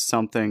by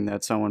something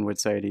that someone would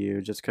say to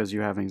you just because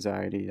you have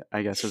anxiety,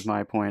 I guess is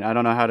my point. I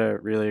don't know how to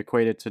really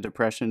equate it to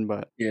depression,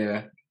 but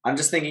yeah, I'm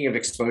just thinking of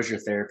exposure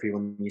therapy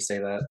when you say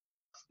that.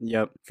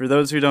 Yep. For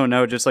those who don't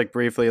know, just like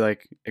briefly,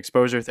 like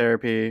exposure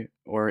therapy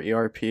or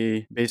ERP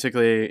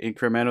basically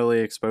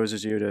incrementally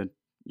exposes you to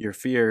your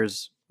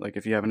fears. Like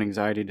if you have an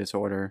anxiety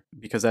disorder,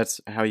 because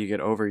that's how you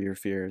get over your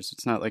fears.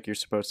 It's not like you're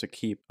supposed to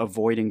keep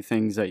avoiding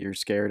things that you're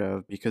scared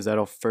of because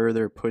that'll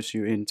further push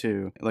you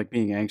into like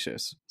being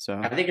anxious.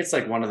 So I think it's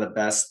like one of the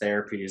best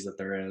therapies that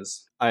there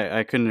is.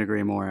 I couldn't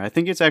agree more. I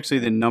think it's actually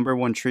the number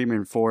one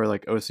treatment for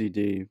like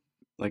OCD.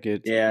 Like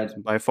it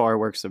by far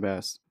works the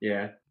best.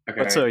 Yeah.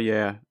 Okay. But so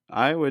yeah,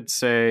 I would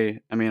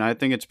say, I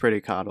think it's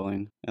pretty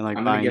coddling, and like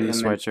buying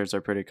these sweatshirts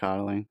are pretty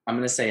coddling. I'm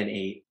gonna say an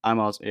 8. I'm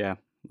also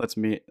Let's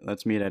meet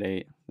at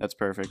 8. That's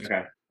perfect.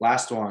 Okay.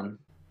 Last one.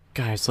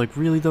 Guys, like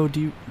really though,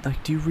 do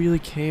you really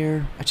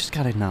care? I just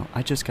gotta know.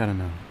 All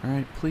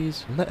right,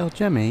 please, little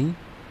Jimmy.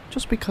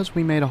 Just because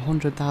we made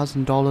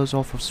 $100,000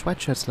 off of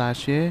sweatshirts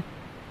last year,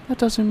 that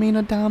doesn't mean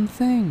a damn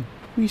thing.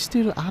 We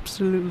still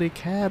absolutely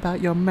care about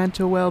your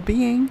mental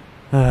well-being.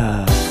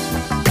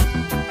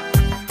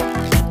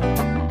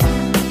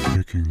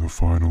 Making the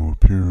final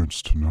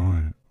appearance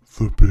tonight,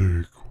 the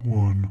big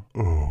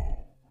 1-0,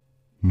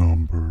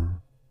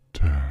 number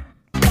 10.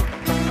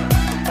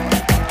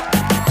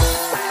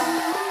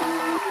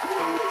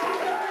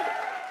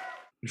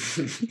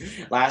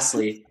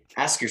 Lastly,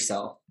 ask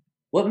yourself,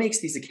 what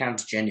makes these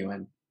accounts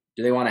genuine?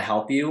 Do they want to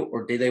help you,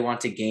 or do they want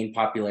to gain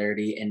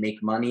popularity and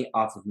make money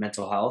off of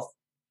mental health,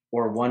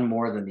 or one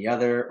more than the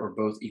other, or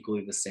both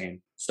equally the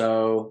same?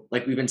 So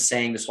like we've been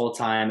saying this whole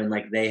time, and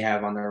like they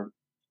have on their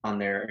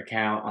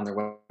account, on their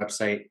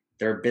website,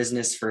 they're a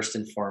business first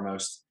and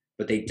foremost,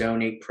 but they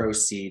donate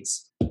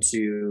proceeds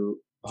to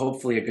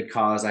hopefully a good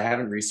cause. I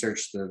haven't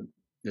researched the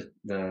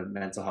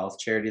mental health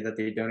charity that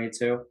they donate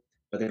to,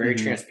 but they're very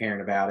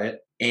transparent about it.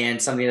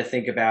 And something to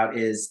think about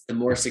is the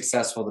more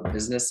successful the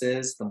business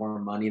is, the more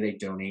money they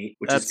donate,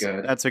 which is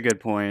good. That's a good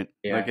point.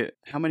 Yeah. Like,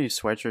 how many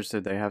sweatshirts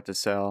did they have to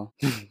sell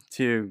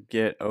to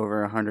get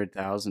over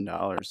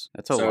 $100,000?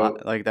 That's a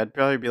lot. Like, that'd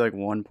probably be like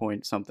 1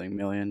 point something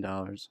 $million.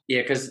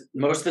 Yeah, because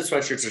most of the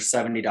sweatshirts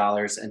are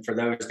 $70, and for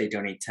those they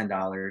donate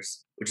 $10,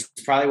 which is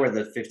probably where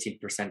the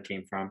 15%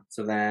 came from.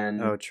 So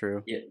then, oh,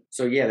 true. Yeah,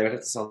 so yeah, they would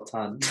have to sell a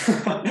ton.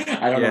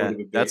 I don't know. What it would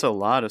be. That's a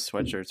lot of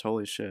sweatshirts.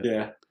 Holy shit.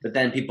 Yeah, but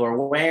then people are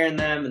wearing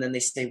them, and then they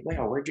say,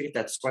 "Wow, where'd you get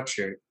that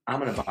sweatshirt? I'm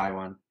gonna buy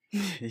one."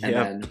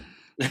 And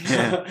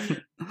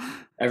then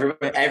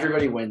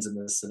everybody wins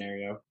in this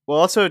scenario. Well,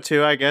 also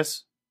too, I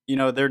guess, you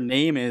know, their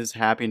name is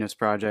Happiness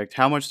Project.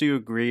 How much do you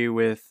agree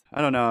with?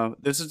 I don't know.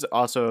 This is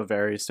also a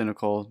very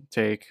cynical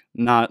take.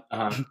 Not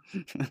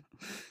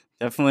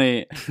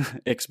definitely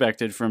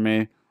expected from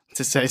me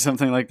to say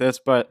something like this,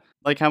 but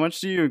like, how much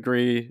do you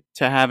agree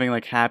to having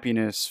like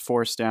happiness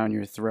forced down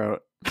your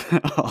throat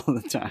all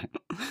the time?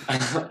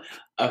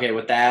 Okay,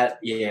 with that,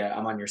 yeah,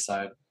 I'm on your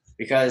side,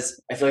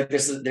 because I feel like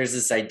there's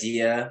this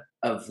idea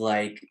of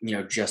like, you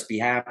know, just be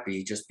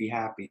happy, just be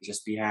happy,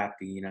 just be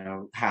happy. You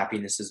know,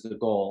 happiness is the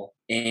goal.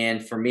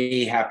 And for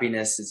me,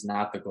 happiness is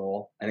not the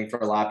goal. I think for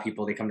a lot of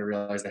people, they come to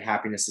realize that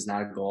happiness is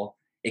not a goal.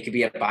 It could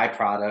be a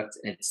byproduct,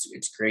 and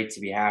it's great to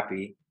be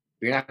happy.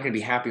 But you're not going to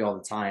be happy all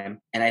the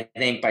time. And I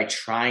think by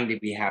trying to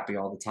be happy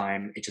all the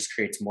time, it just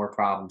creates more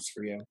problems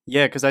for you.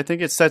 Yeah, because I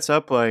think it sets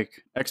up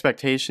like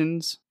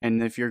expectations.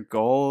 And if your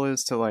goal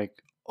is to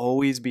like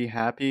always be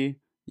happy,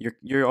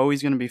 you're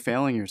always going to be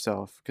failing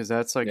yourself, because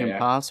that's like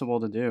impossible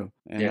to do,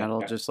 and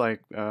that'll just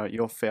like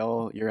you'll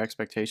fail your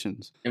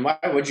expectations. And why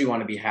would you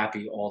want to be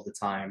happy all the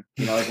time?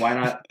 You know, like, why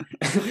not?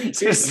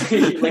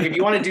 Seriously, like, if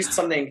you want to do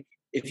something,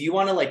 if you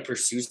want to like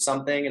pursue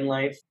something in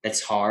life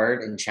that's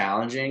hard and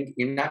challenging,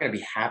 you're not going to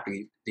be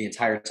happy the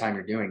entire time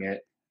you're doing it.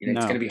 You know,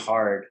 it's going to be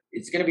hard.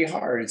 It's going to be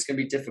hard. It's going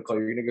to be difficult.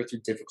 You're going to go through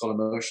difficult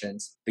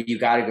emotions, but you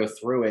got to go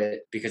through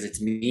it because it's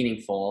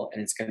meaningful,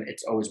 and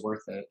it's always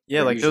worth it.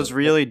 Yeah, like those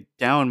really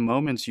down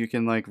moments, you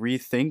can like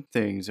rethink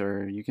things,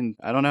 or you can,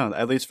 I don't know,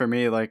 at least for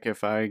me, like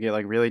if I get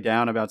like really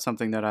down about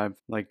something that I'm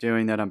like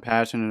doing that I'm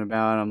passionate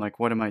about, I'm like,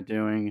 what am I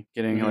doing?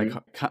 Getting like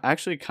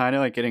actually kind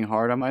of like getting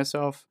hard on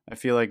myself, I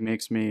feel like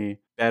makes me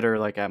better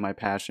like at my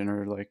passion,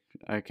 or like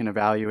I can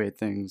evaluate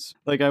things.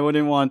 Like I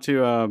wouldn't want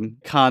to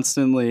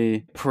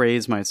constantly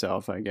praise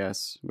myself, I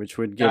guess, which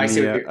would give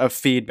me a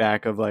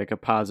feedback of like a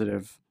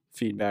positive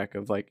feedback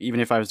of like, even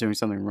if I was doing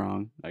something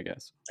wrong, I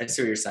guess. I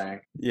see what you're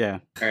saying. Yeah.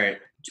 All right.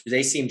 Do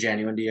they seem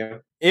genuine to you?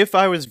 If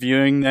I was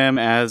viewing them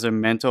as a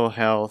mental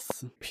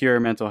health, pure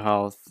mental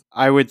health,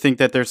 I would think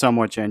that they're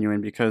somewhat genuine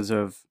because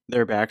of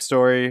their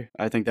backstory.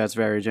 I think that's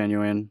very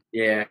genuine.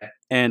 Yeah.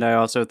 And I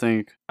also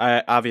think,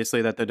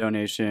 obviously, that the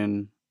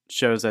donation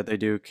shows that they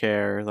do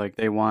care. Like,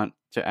 they want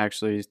to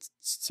actually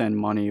send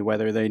money,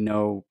 whether they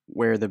know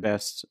where the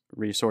best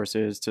resource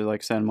is to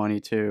like send money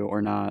to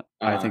or not.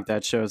 I think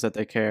that shows that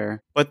they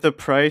care. But the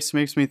price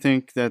makes me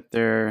think that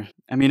they're,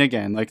 I mean,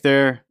 again, like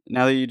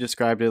now that you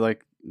described it,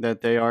 like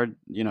that they are,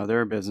 you know,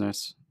 they're a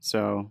business.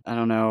 So I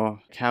don't know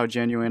how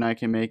genuine I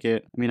can make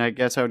it. I mean, I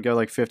guess I would go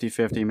like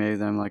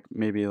 50-50,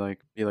 maybe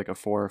be like a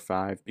 4 or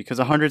 5, because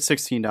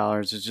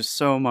 $116 is just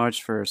so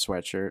much for a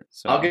sweatshirt.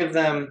 So I'll give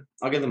them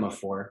a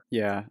 4.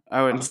 Yeah,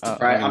 I would.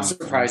 I'm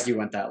surprised you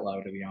went that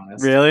low, to be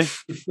honest. Really?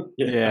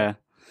 Yeah.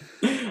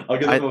 I'll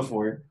give them a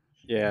 4.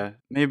 Yeah,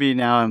 maybe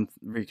now I'm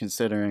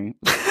reconsidering.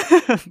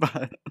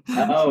 But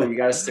you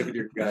gotta stick with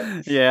your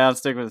gut. Yeah, I'll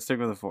stick with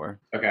a 4.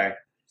 Okay.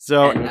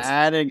 So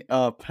adding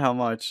up how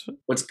much?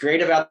 What's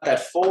great about that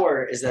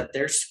 4 is that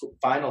their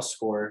final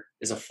score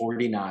is a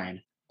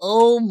 49.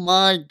 Oh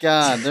my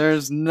God!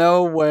 There's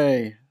no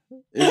way.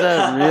 Is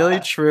that really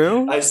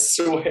true? I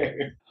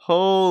swear.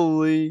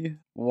 Holy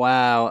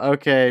wow!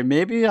 Okay,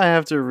 maybe I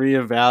have to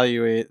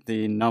reevaluate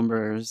the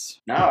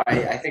numbers. No,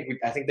 I think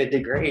they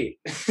did great.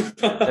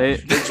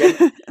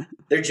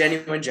 They're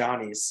genuine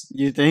Johnnies.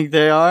 You think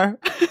they are?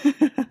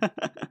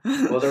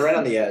 Well, they're right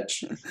on the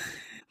edge.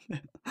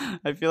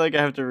 I feel like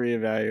I have to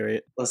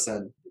reevaluate.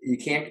 Listen, you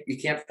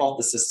can't fault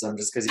the system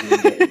just because you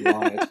didn't get what you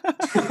wanted.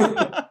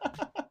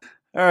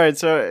 All right,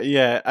 so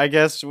yeah, I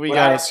guess we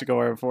got a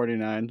score of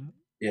 49.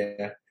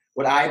 Yeah.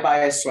 Would I buy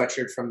a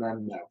sweatshirt from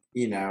them? No.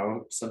 You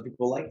know, some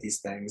people like these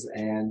things,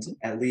 and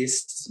at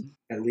least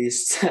I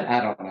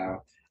don't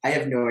know. I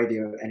have no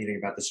idea anything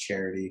about this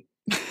charity,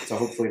 so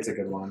hopefully it's a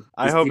good one.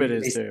 I hope it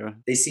is too.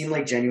 They seem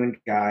like genuine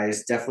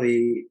guys.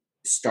 Definitely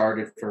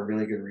started for a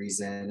really good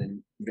reason,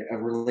 and a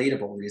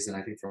relatable reason,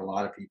 I think, for a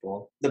lot of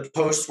people. The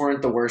posts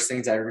weren't the worst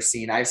things I've ever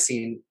seen. I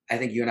think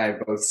you and I have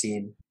both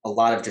seen a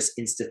lot of just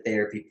insta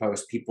therapy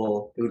posts.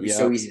 People, it would be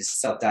so easy to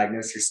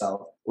self-diagnose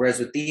yourself. Whereas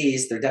with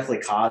these, they're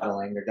definitely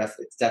coddling.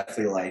 It's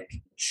definitely like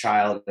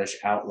childish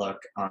outlook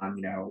on,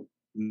 you know,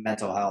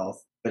 mental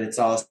health. But it's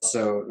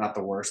also not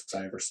the worst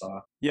I ever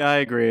saw. Yeah, I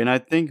agree. And I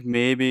think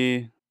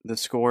maybe the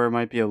score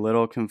might be a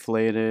little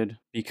conflated.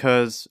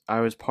 because I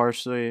was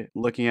partially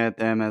looking at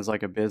them as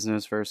like a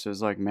business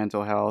versus like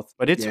mental health.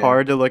 But it's Yeah.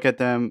 hard to look at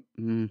them.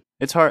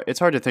 It's hard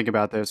to think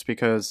about this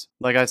because,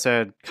 like I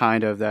said,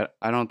 kind of that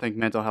I don't think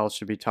mental health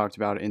should be talked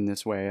about in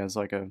this way as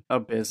like a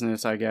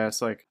business, I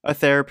guess. Like a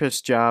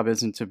therapist's job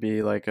isn't to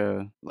be like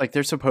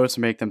they're supposed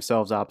to make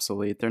themselves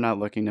obsolete. They're not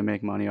looking to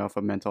make money off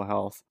of mental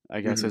health, I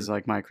guess is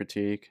like my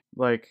critique.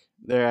 Like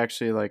they're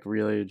actually like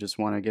really just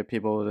want to get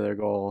people to their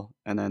goal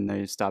and then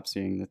they stop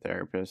seeing the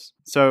therapist.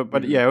 So,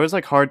 but yeah, it was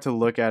like hard to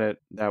look at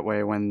it that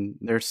way when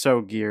they're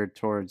so geared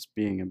towards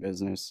being a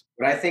business.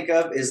 What I think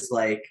of is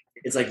like,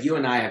 it's like you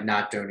and I have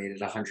not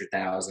donated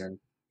 100,000,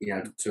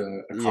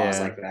 to a cause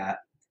like that.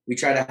 We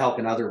try to help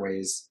in other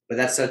ways, but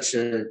that's such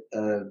a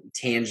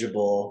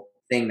tangible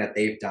thing that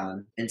they've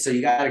done. And so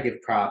you got to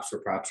give props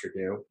where props are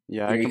due.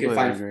 Yeah, I completely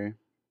agree.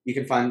 We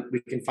can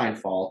find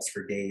faults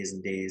for days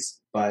and days,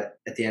 but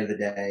at the end of the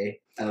day,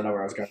 I don't know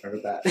where I was going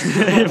with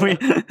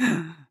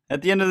that.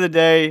 At the end of the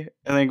day,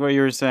 I think what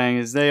you were saying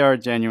is they are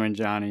genuine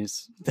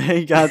Johnnies.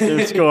 They got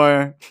their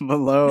score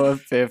below a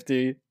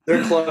 50.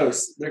 They're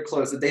close.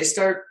 If they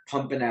start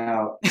pumping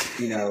out,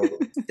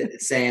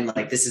 saying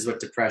like, this is what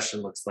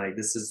depression looks like,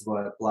 this is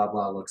what blah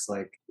blah looks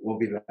like, we'll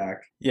be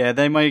back. Yeah,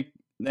 they might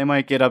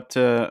get up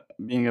to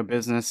being a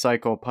business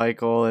cycle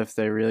pikel if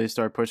they really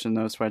start pushing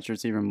those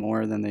sweatshirts even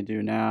more than they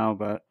do now.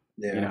 But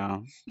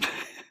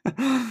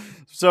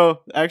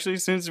So actually,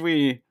 since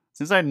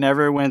I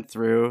never went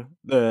through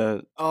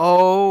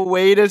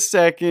wait a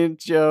second,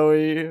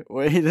 Joey.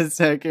 Wait a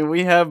second.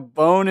 We have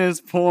bonus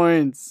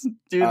points.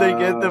 Do they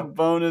get the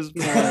bonus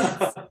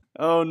points?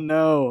 Oh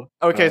no.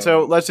 Okay,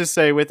 so let's just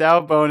say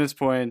without bonus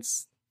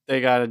points, they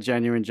got a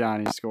genuine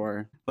Johnny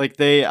score. Like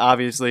they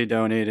obviously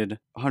donated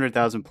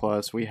 100,000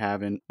 plus. We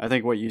haven't. I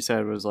think what you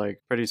said was like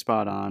pretty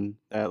spot on.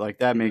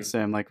 That makes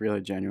them like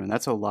really genuine.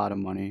 That's a lot of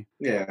money.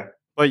 Yeah.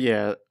 But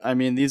yeah, I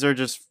mean, these are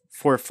just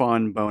for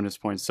fun bonus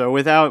points. So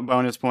without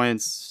bonus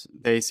points,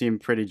 they seem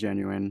pretty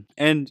genuine.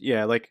 And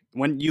yeah, like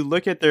when you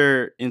look at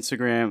their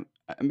Instagram,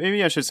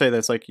 maybe I should say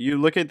this, like you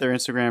look at their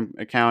Instagram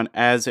account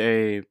as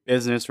a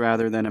business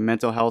rather than a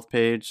mental health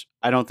page,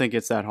 I don't think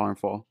it's that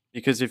harmful.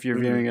 Because if you're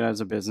viewing it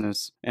as a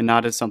business and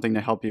not as something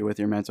to help you with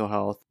your mental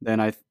health, then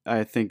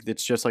I think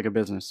it's just like a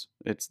business.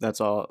 That's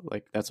all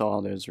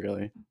it is,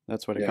 really.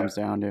 That's what it comes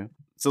down to.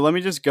 So let me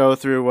just go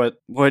through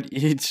what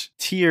each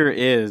tier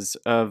is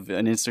of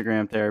an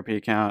Instagram therapy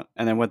account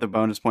and then what the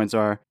bonus points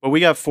are. But we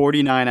got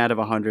 49 out of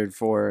 100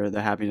 for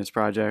the Happiness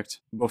Project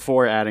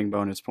before adding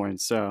bonus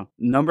points. So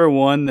number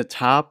 1, the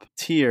top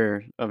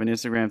tier of an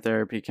Instagram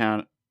therapy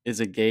account is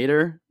a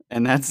Gator.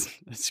 And that's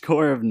a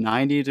score of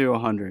 90 to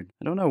 100.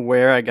 I don't know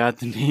where I got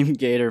the name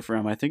Gator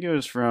from. I think it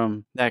was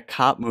from that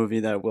cop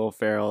movie that Will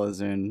Ferrell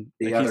is in.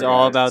 Like he's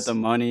all about the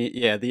money.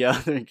 Yeah, The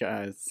Other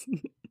Guys.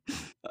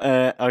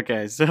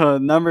 Okay, so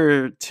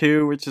number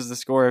 2, which is the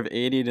score of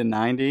 80 to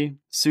 90.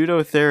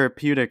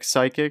 Pseudotherapeutic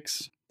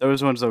psychics.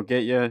 Those ones will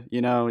get you.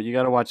 You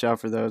got to watch out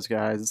for those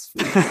guys.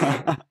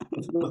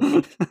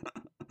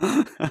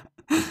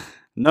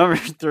 Number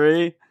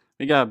 3,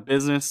 we got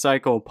business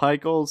cycle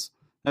pikels.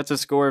 That's a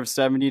score of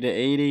 70 to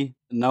 80.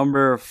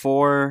 Number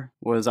 4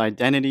 was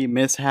identity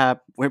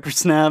mishap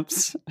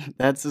whippersnaps.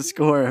 That's a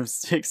score of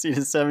 60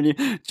 to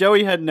 70.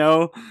 Joey had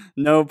no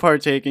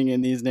partaking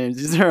in these names.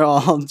 These are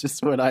all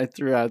just what I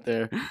threw out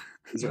there.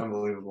 These are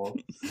unbelievable.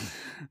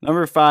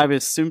 Number 5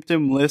 is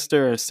symptom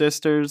lister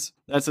assisters.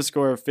 That's a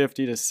score of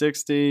 50 to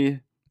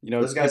 60.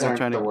 Those guys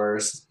aren't the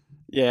worst.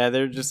 Yeah,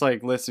 they're just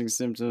like listing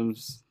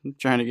symptoms,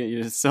 trying to get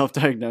you to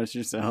self-diagnose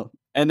yourself.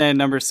 And then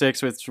number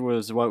 6, which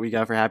was what we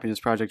got for Happiness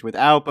Project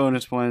without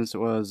bonus points,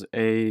 was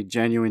a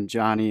genuine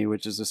Johnny,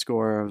 which is a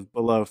score of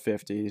below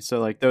 50.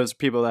 So like those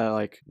people that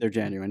like, they're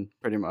genuine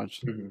pretty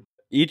much.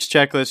 Each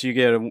checklist you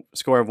get a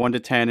score of 1 to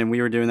 10, and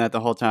we were doing that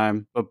the whole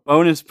time. But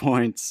bonus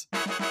points.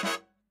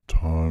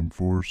 Time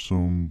for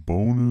some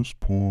bonus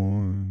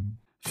points.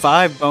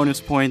 5 bonus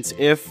points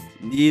if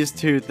these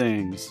 2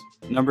 things.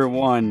 Number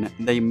 1,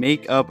 they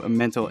make up a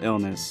mental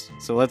illness.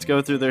 So let's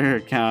go through their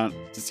account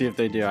to see if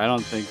they do. I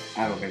don't think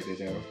they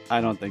do.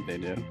 I don't think they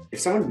do. If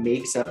someone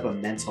makes up a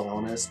mental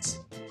illness,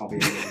 I'll be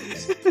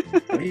amazed.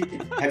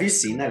 Have you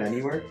seen that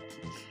anywhere?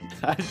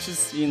 I've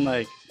just seen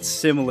like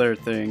similar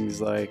things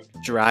like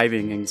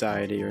driving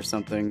anxiety or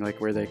something, like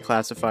where they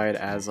classify it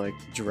as like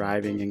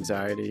driving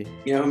anxiety.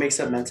 You know who makes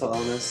up mental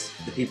illness?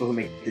 The people who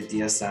make the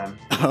DSM.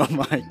 Oh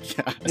my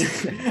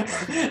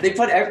god. They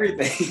put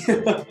everything.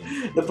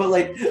 They put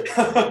like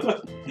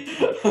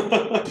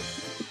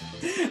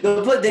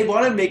they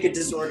want to make a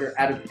disorder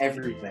out of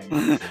everything.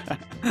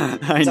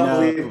 It's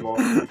unbelievable.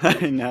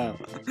 I know.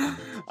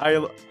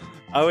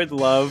 I would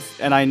love,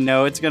 and I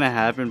know it's going to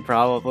happen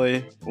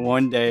probably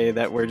one day,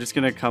 that we're just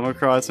going to come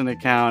across an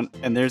account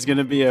and there's going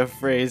to be a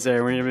phrase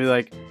there where you're going to be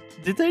like,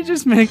 did they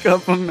just make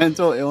up a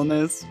mental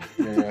illness?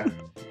 Yeah.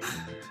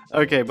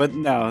 Okay, but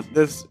no,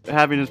 this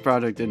Happiness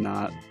Project did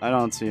not. I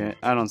don't see it.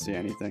 I don't see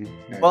anything.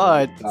 Okay,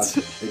 but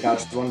they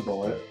dodged one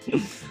bullet.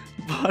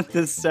 But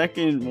the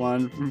second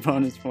one for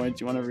bonus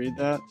points, you want to read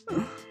that?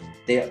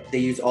 They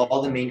use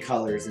all the main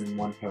colors in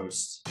one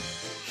post.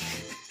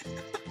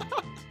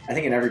 I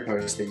think in every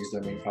post they use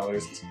their main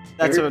colors.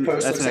 That's every an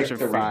post looks like extra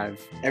the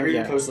 5. Every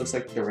Yeah. post looks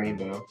like the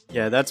rainbow.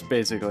 Yeah, that's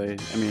basically,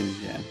 I mean,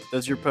 yeah.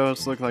 Does your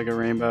post look like a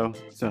rainbow?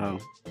 So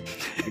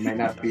You might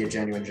not be a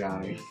genuine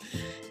Johnny.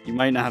 you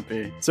might not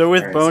be. So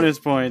with Alright, bonus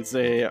points,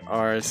 they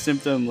are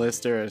symptom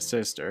lister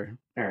assister.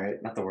 All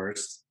right, not the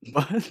worst.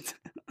 But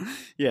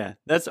yeah,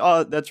 that's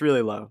all. That's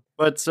really low.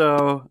 But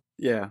so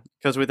yeah,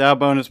 because without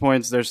bonus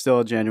points, there's still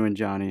a genuine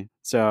Johnny.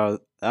 So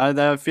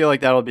I feel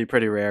like that'll be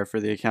pretty rare for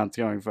the accounts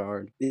going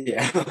forward.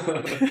 Yeah.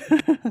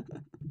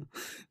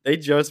 They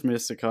just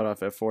missed the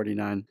cutoff at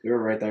 49. They were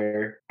right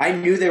there. I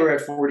knew they were at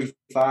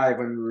 45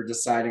 when we were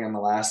deciding on the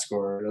last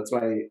score. That's why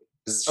I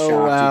was shocked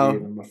wow. you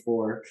gave them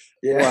before.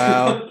 Yeah.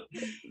 Wow.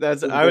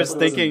 That's It I was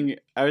definitely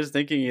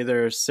thinking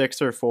either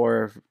 6 or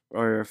 4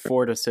 or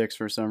 4 to 6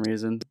 for some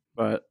reason.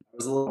 But I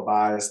was a little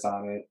biased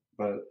on it,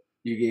 but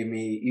you gave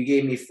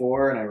me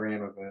 4 and I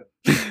ran with it.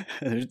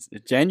 it's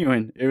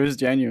genuine. It was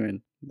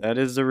genuine. That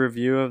is a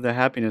review of the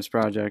Happiness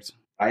Project.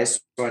 Buy a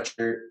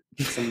sweatshirt,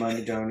 some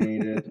money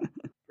donated.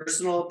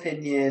 Personal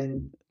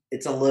opinion,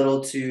 it's a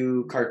little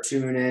too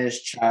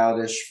cartoonish,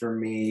 childish for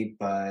me,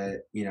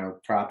 but you know,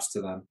 props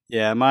to them.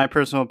 Yeah, my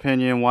personal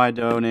opinion, why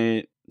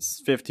donate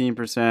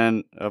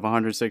 15% of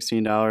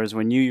 $116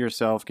 when you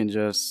yourself can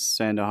just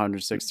send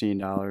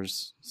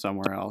 $116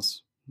 somewhere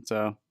else?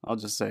 So I'll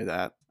just say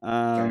that.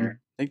 I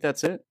think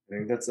that's it. I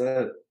think that's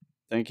it.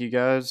 Thank you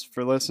guys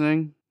for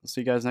listening. We'll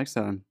see you guys next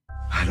time.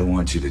 I don't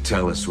want you to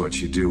tell us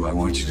what you do. I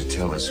want you to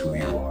tell us who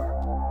you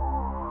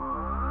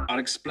are. I'll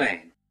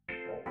explain.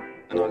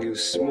 And I'll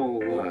use small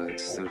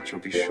words that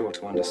you'll be sure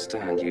to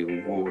understand, you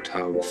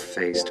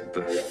warthog-faced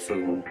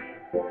buffoon.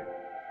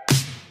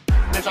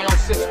 Bitch, I own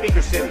 6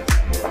 speaker cities.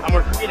 I'm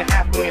worth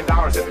 $3.5 million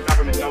that the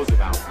government knows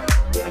about.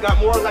 I got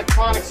more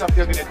electronics up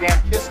there than a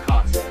damn Kiss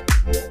concert.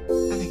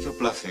 I think you're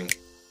bluffing.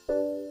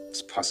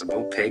 It's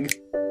possible, pig.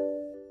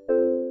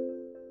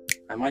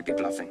 I might be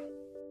bluffing.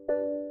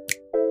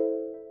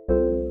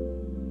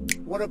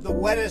 One of the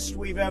wettest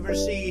we've ever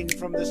seen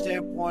from the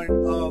standpoint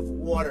of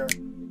water.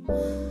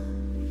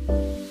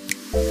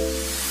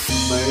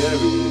 My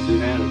enemy is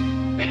an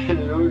atom, and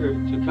in order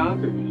to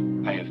conquer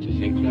him, I have to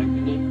think like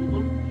an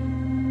animal.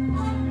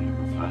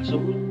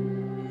 Possible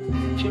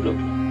to look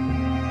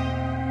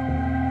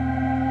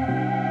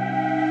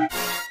like.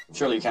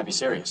 Surely you can't be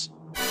serious.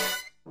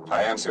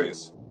 I am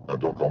serious.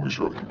 Don't call me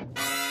Shirley.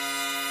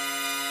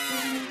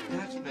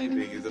 That may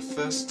be the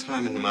first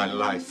time in my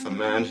life a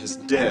man has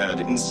dared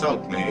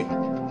insult me.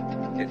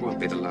 It won't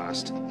be the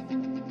last.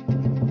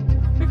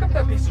 Pick up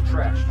that piece of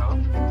trash,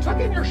 Tom. Tuck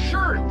in your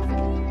shirt.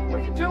 What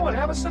are you doing?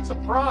 Have a sense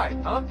of pride,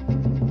 huh?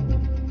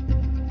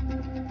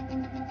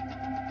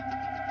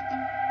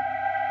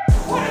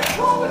 What is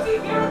wrong with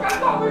these here? I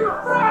thought we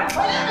were friends.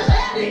 My name is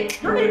Andy.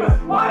 Your name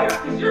is Myers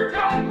because you're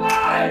telling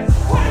lies.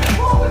 What is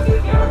wrong with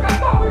these here? I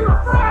thought we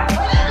were friends.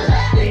 My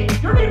name is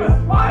Andy. Your name is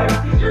Myers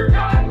because you're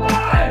telling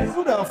lies.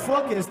 Who the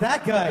fuck is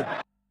that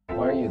guy?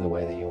 Why are you the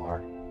way that you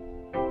are?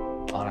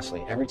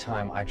 Honestly, every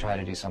time I try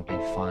to do something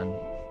fun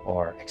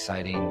or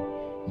exciting,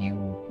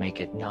 you make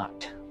it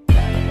not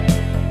that way.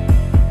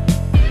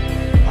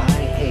 I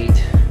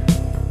hate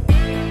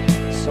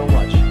so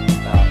much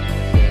about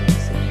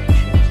things that you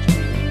choose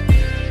to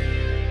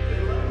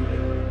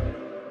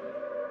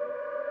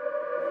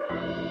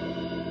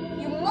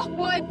do. You mock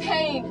my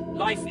pain!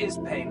 Life is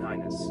pain,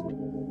 Highness.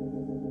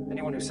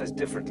 Anyone who says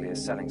differently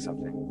is selling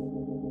something.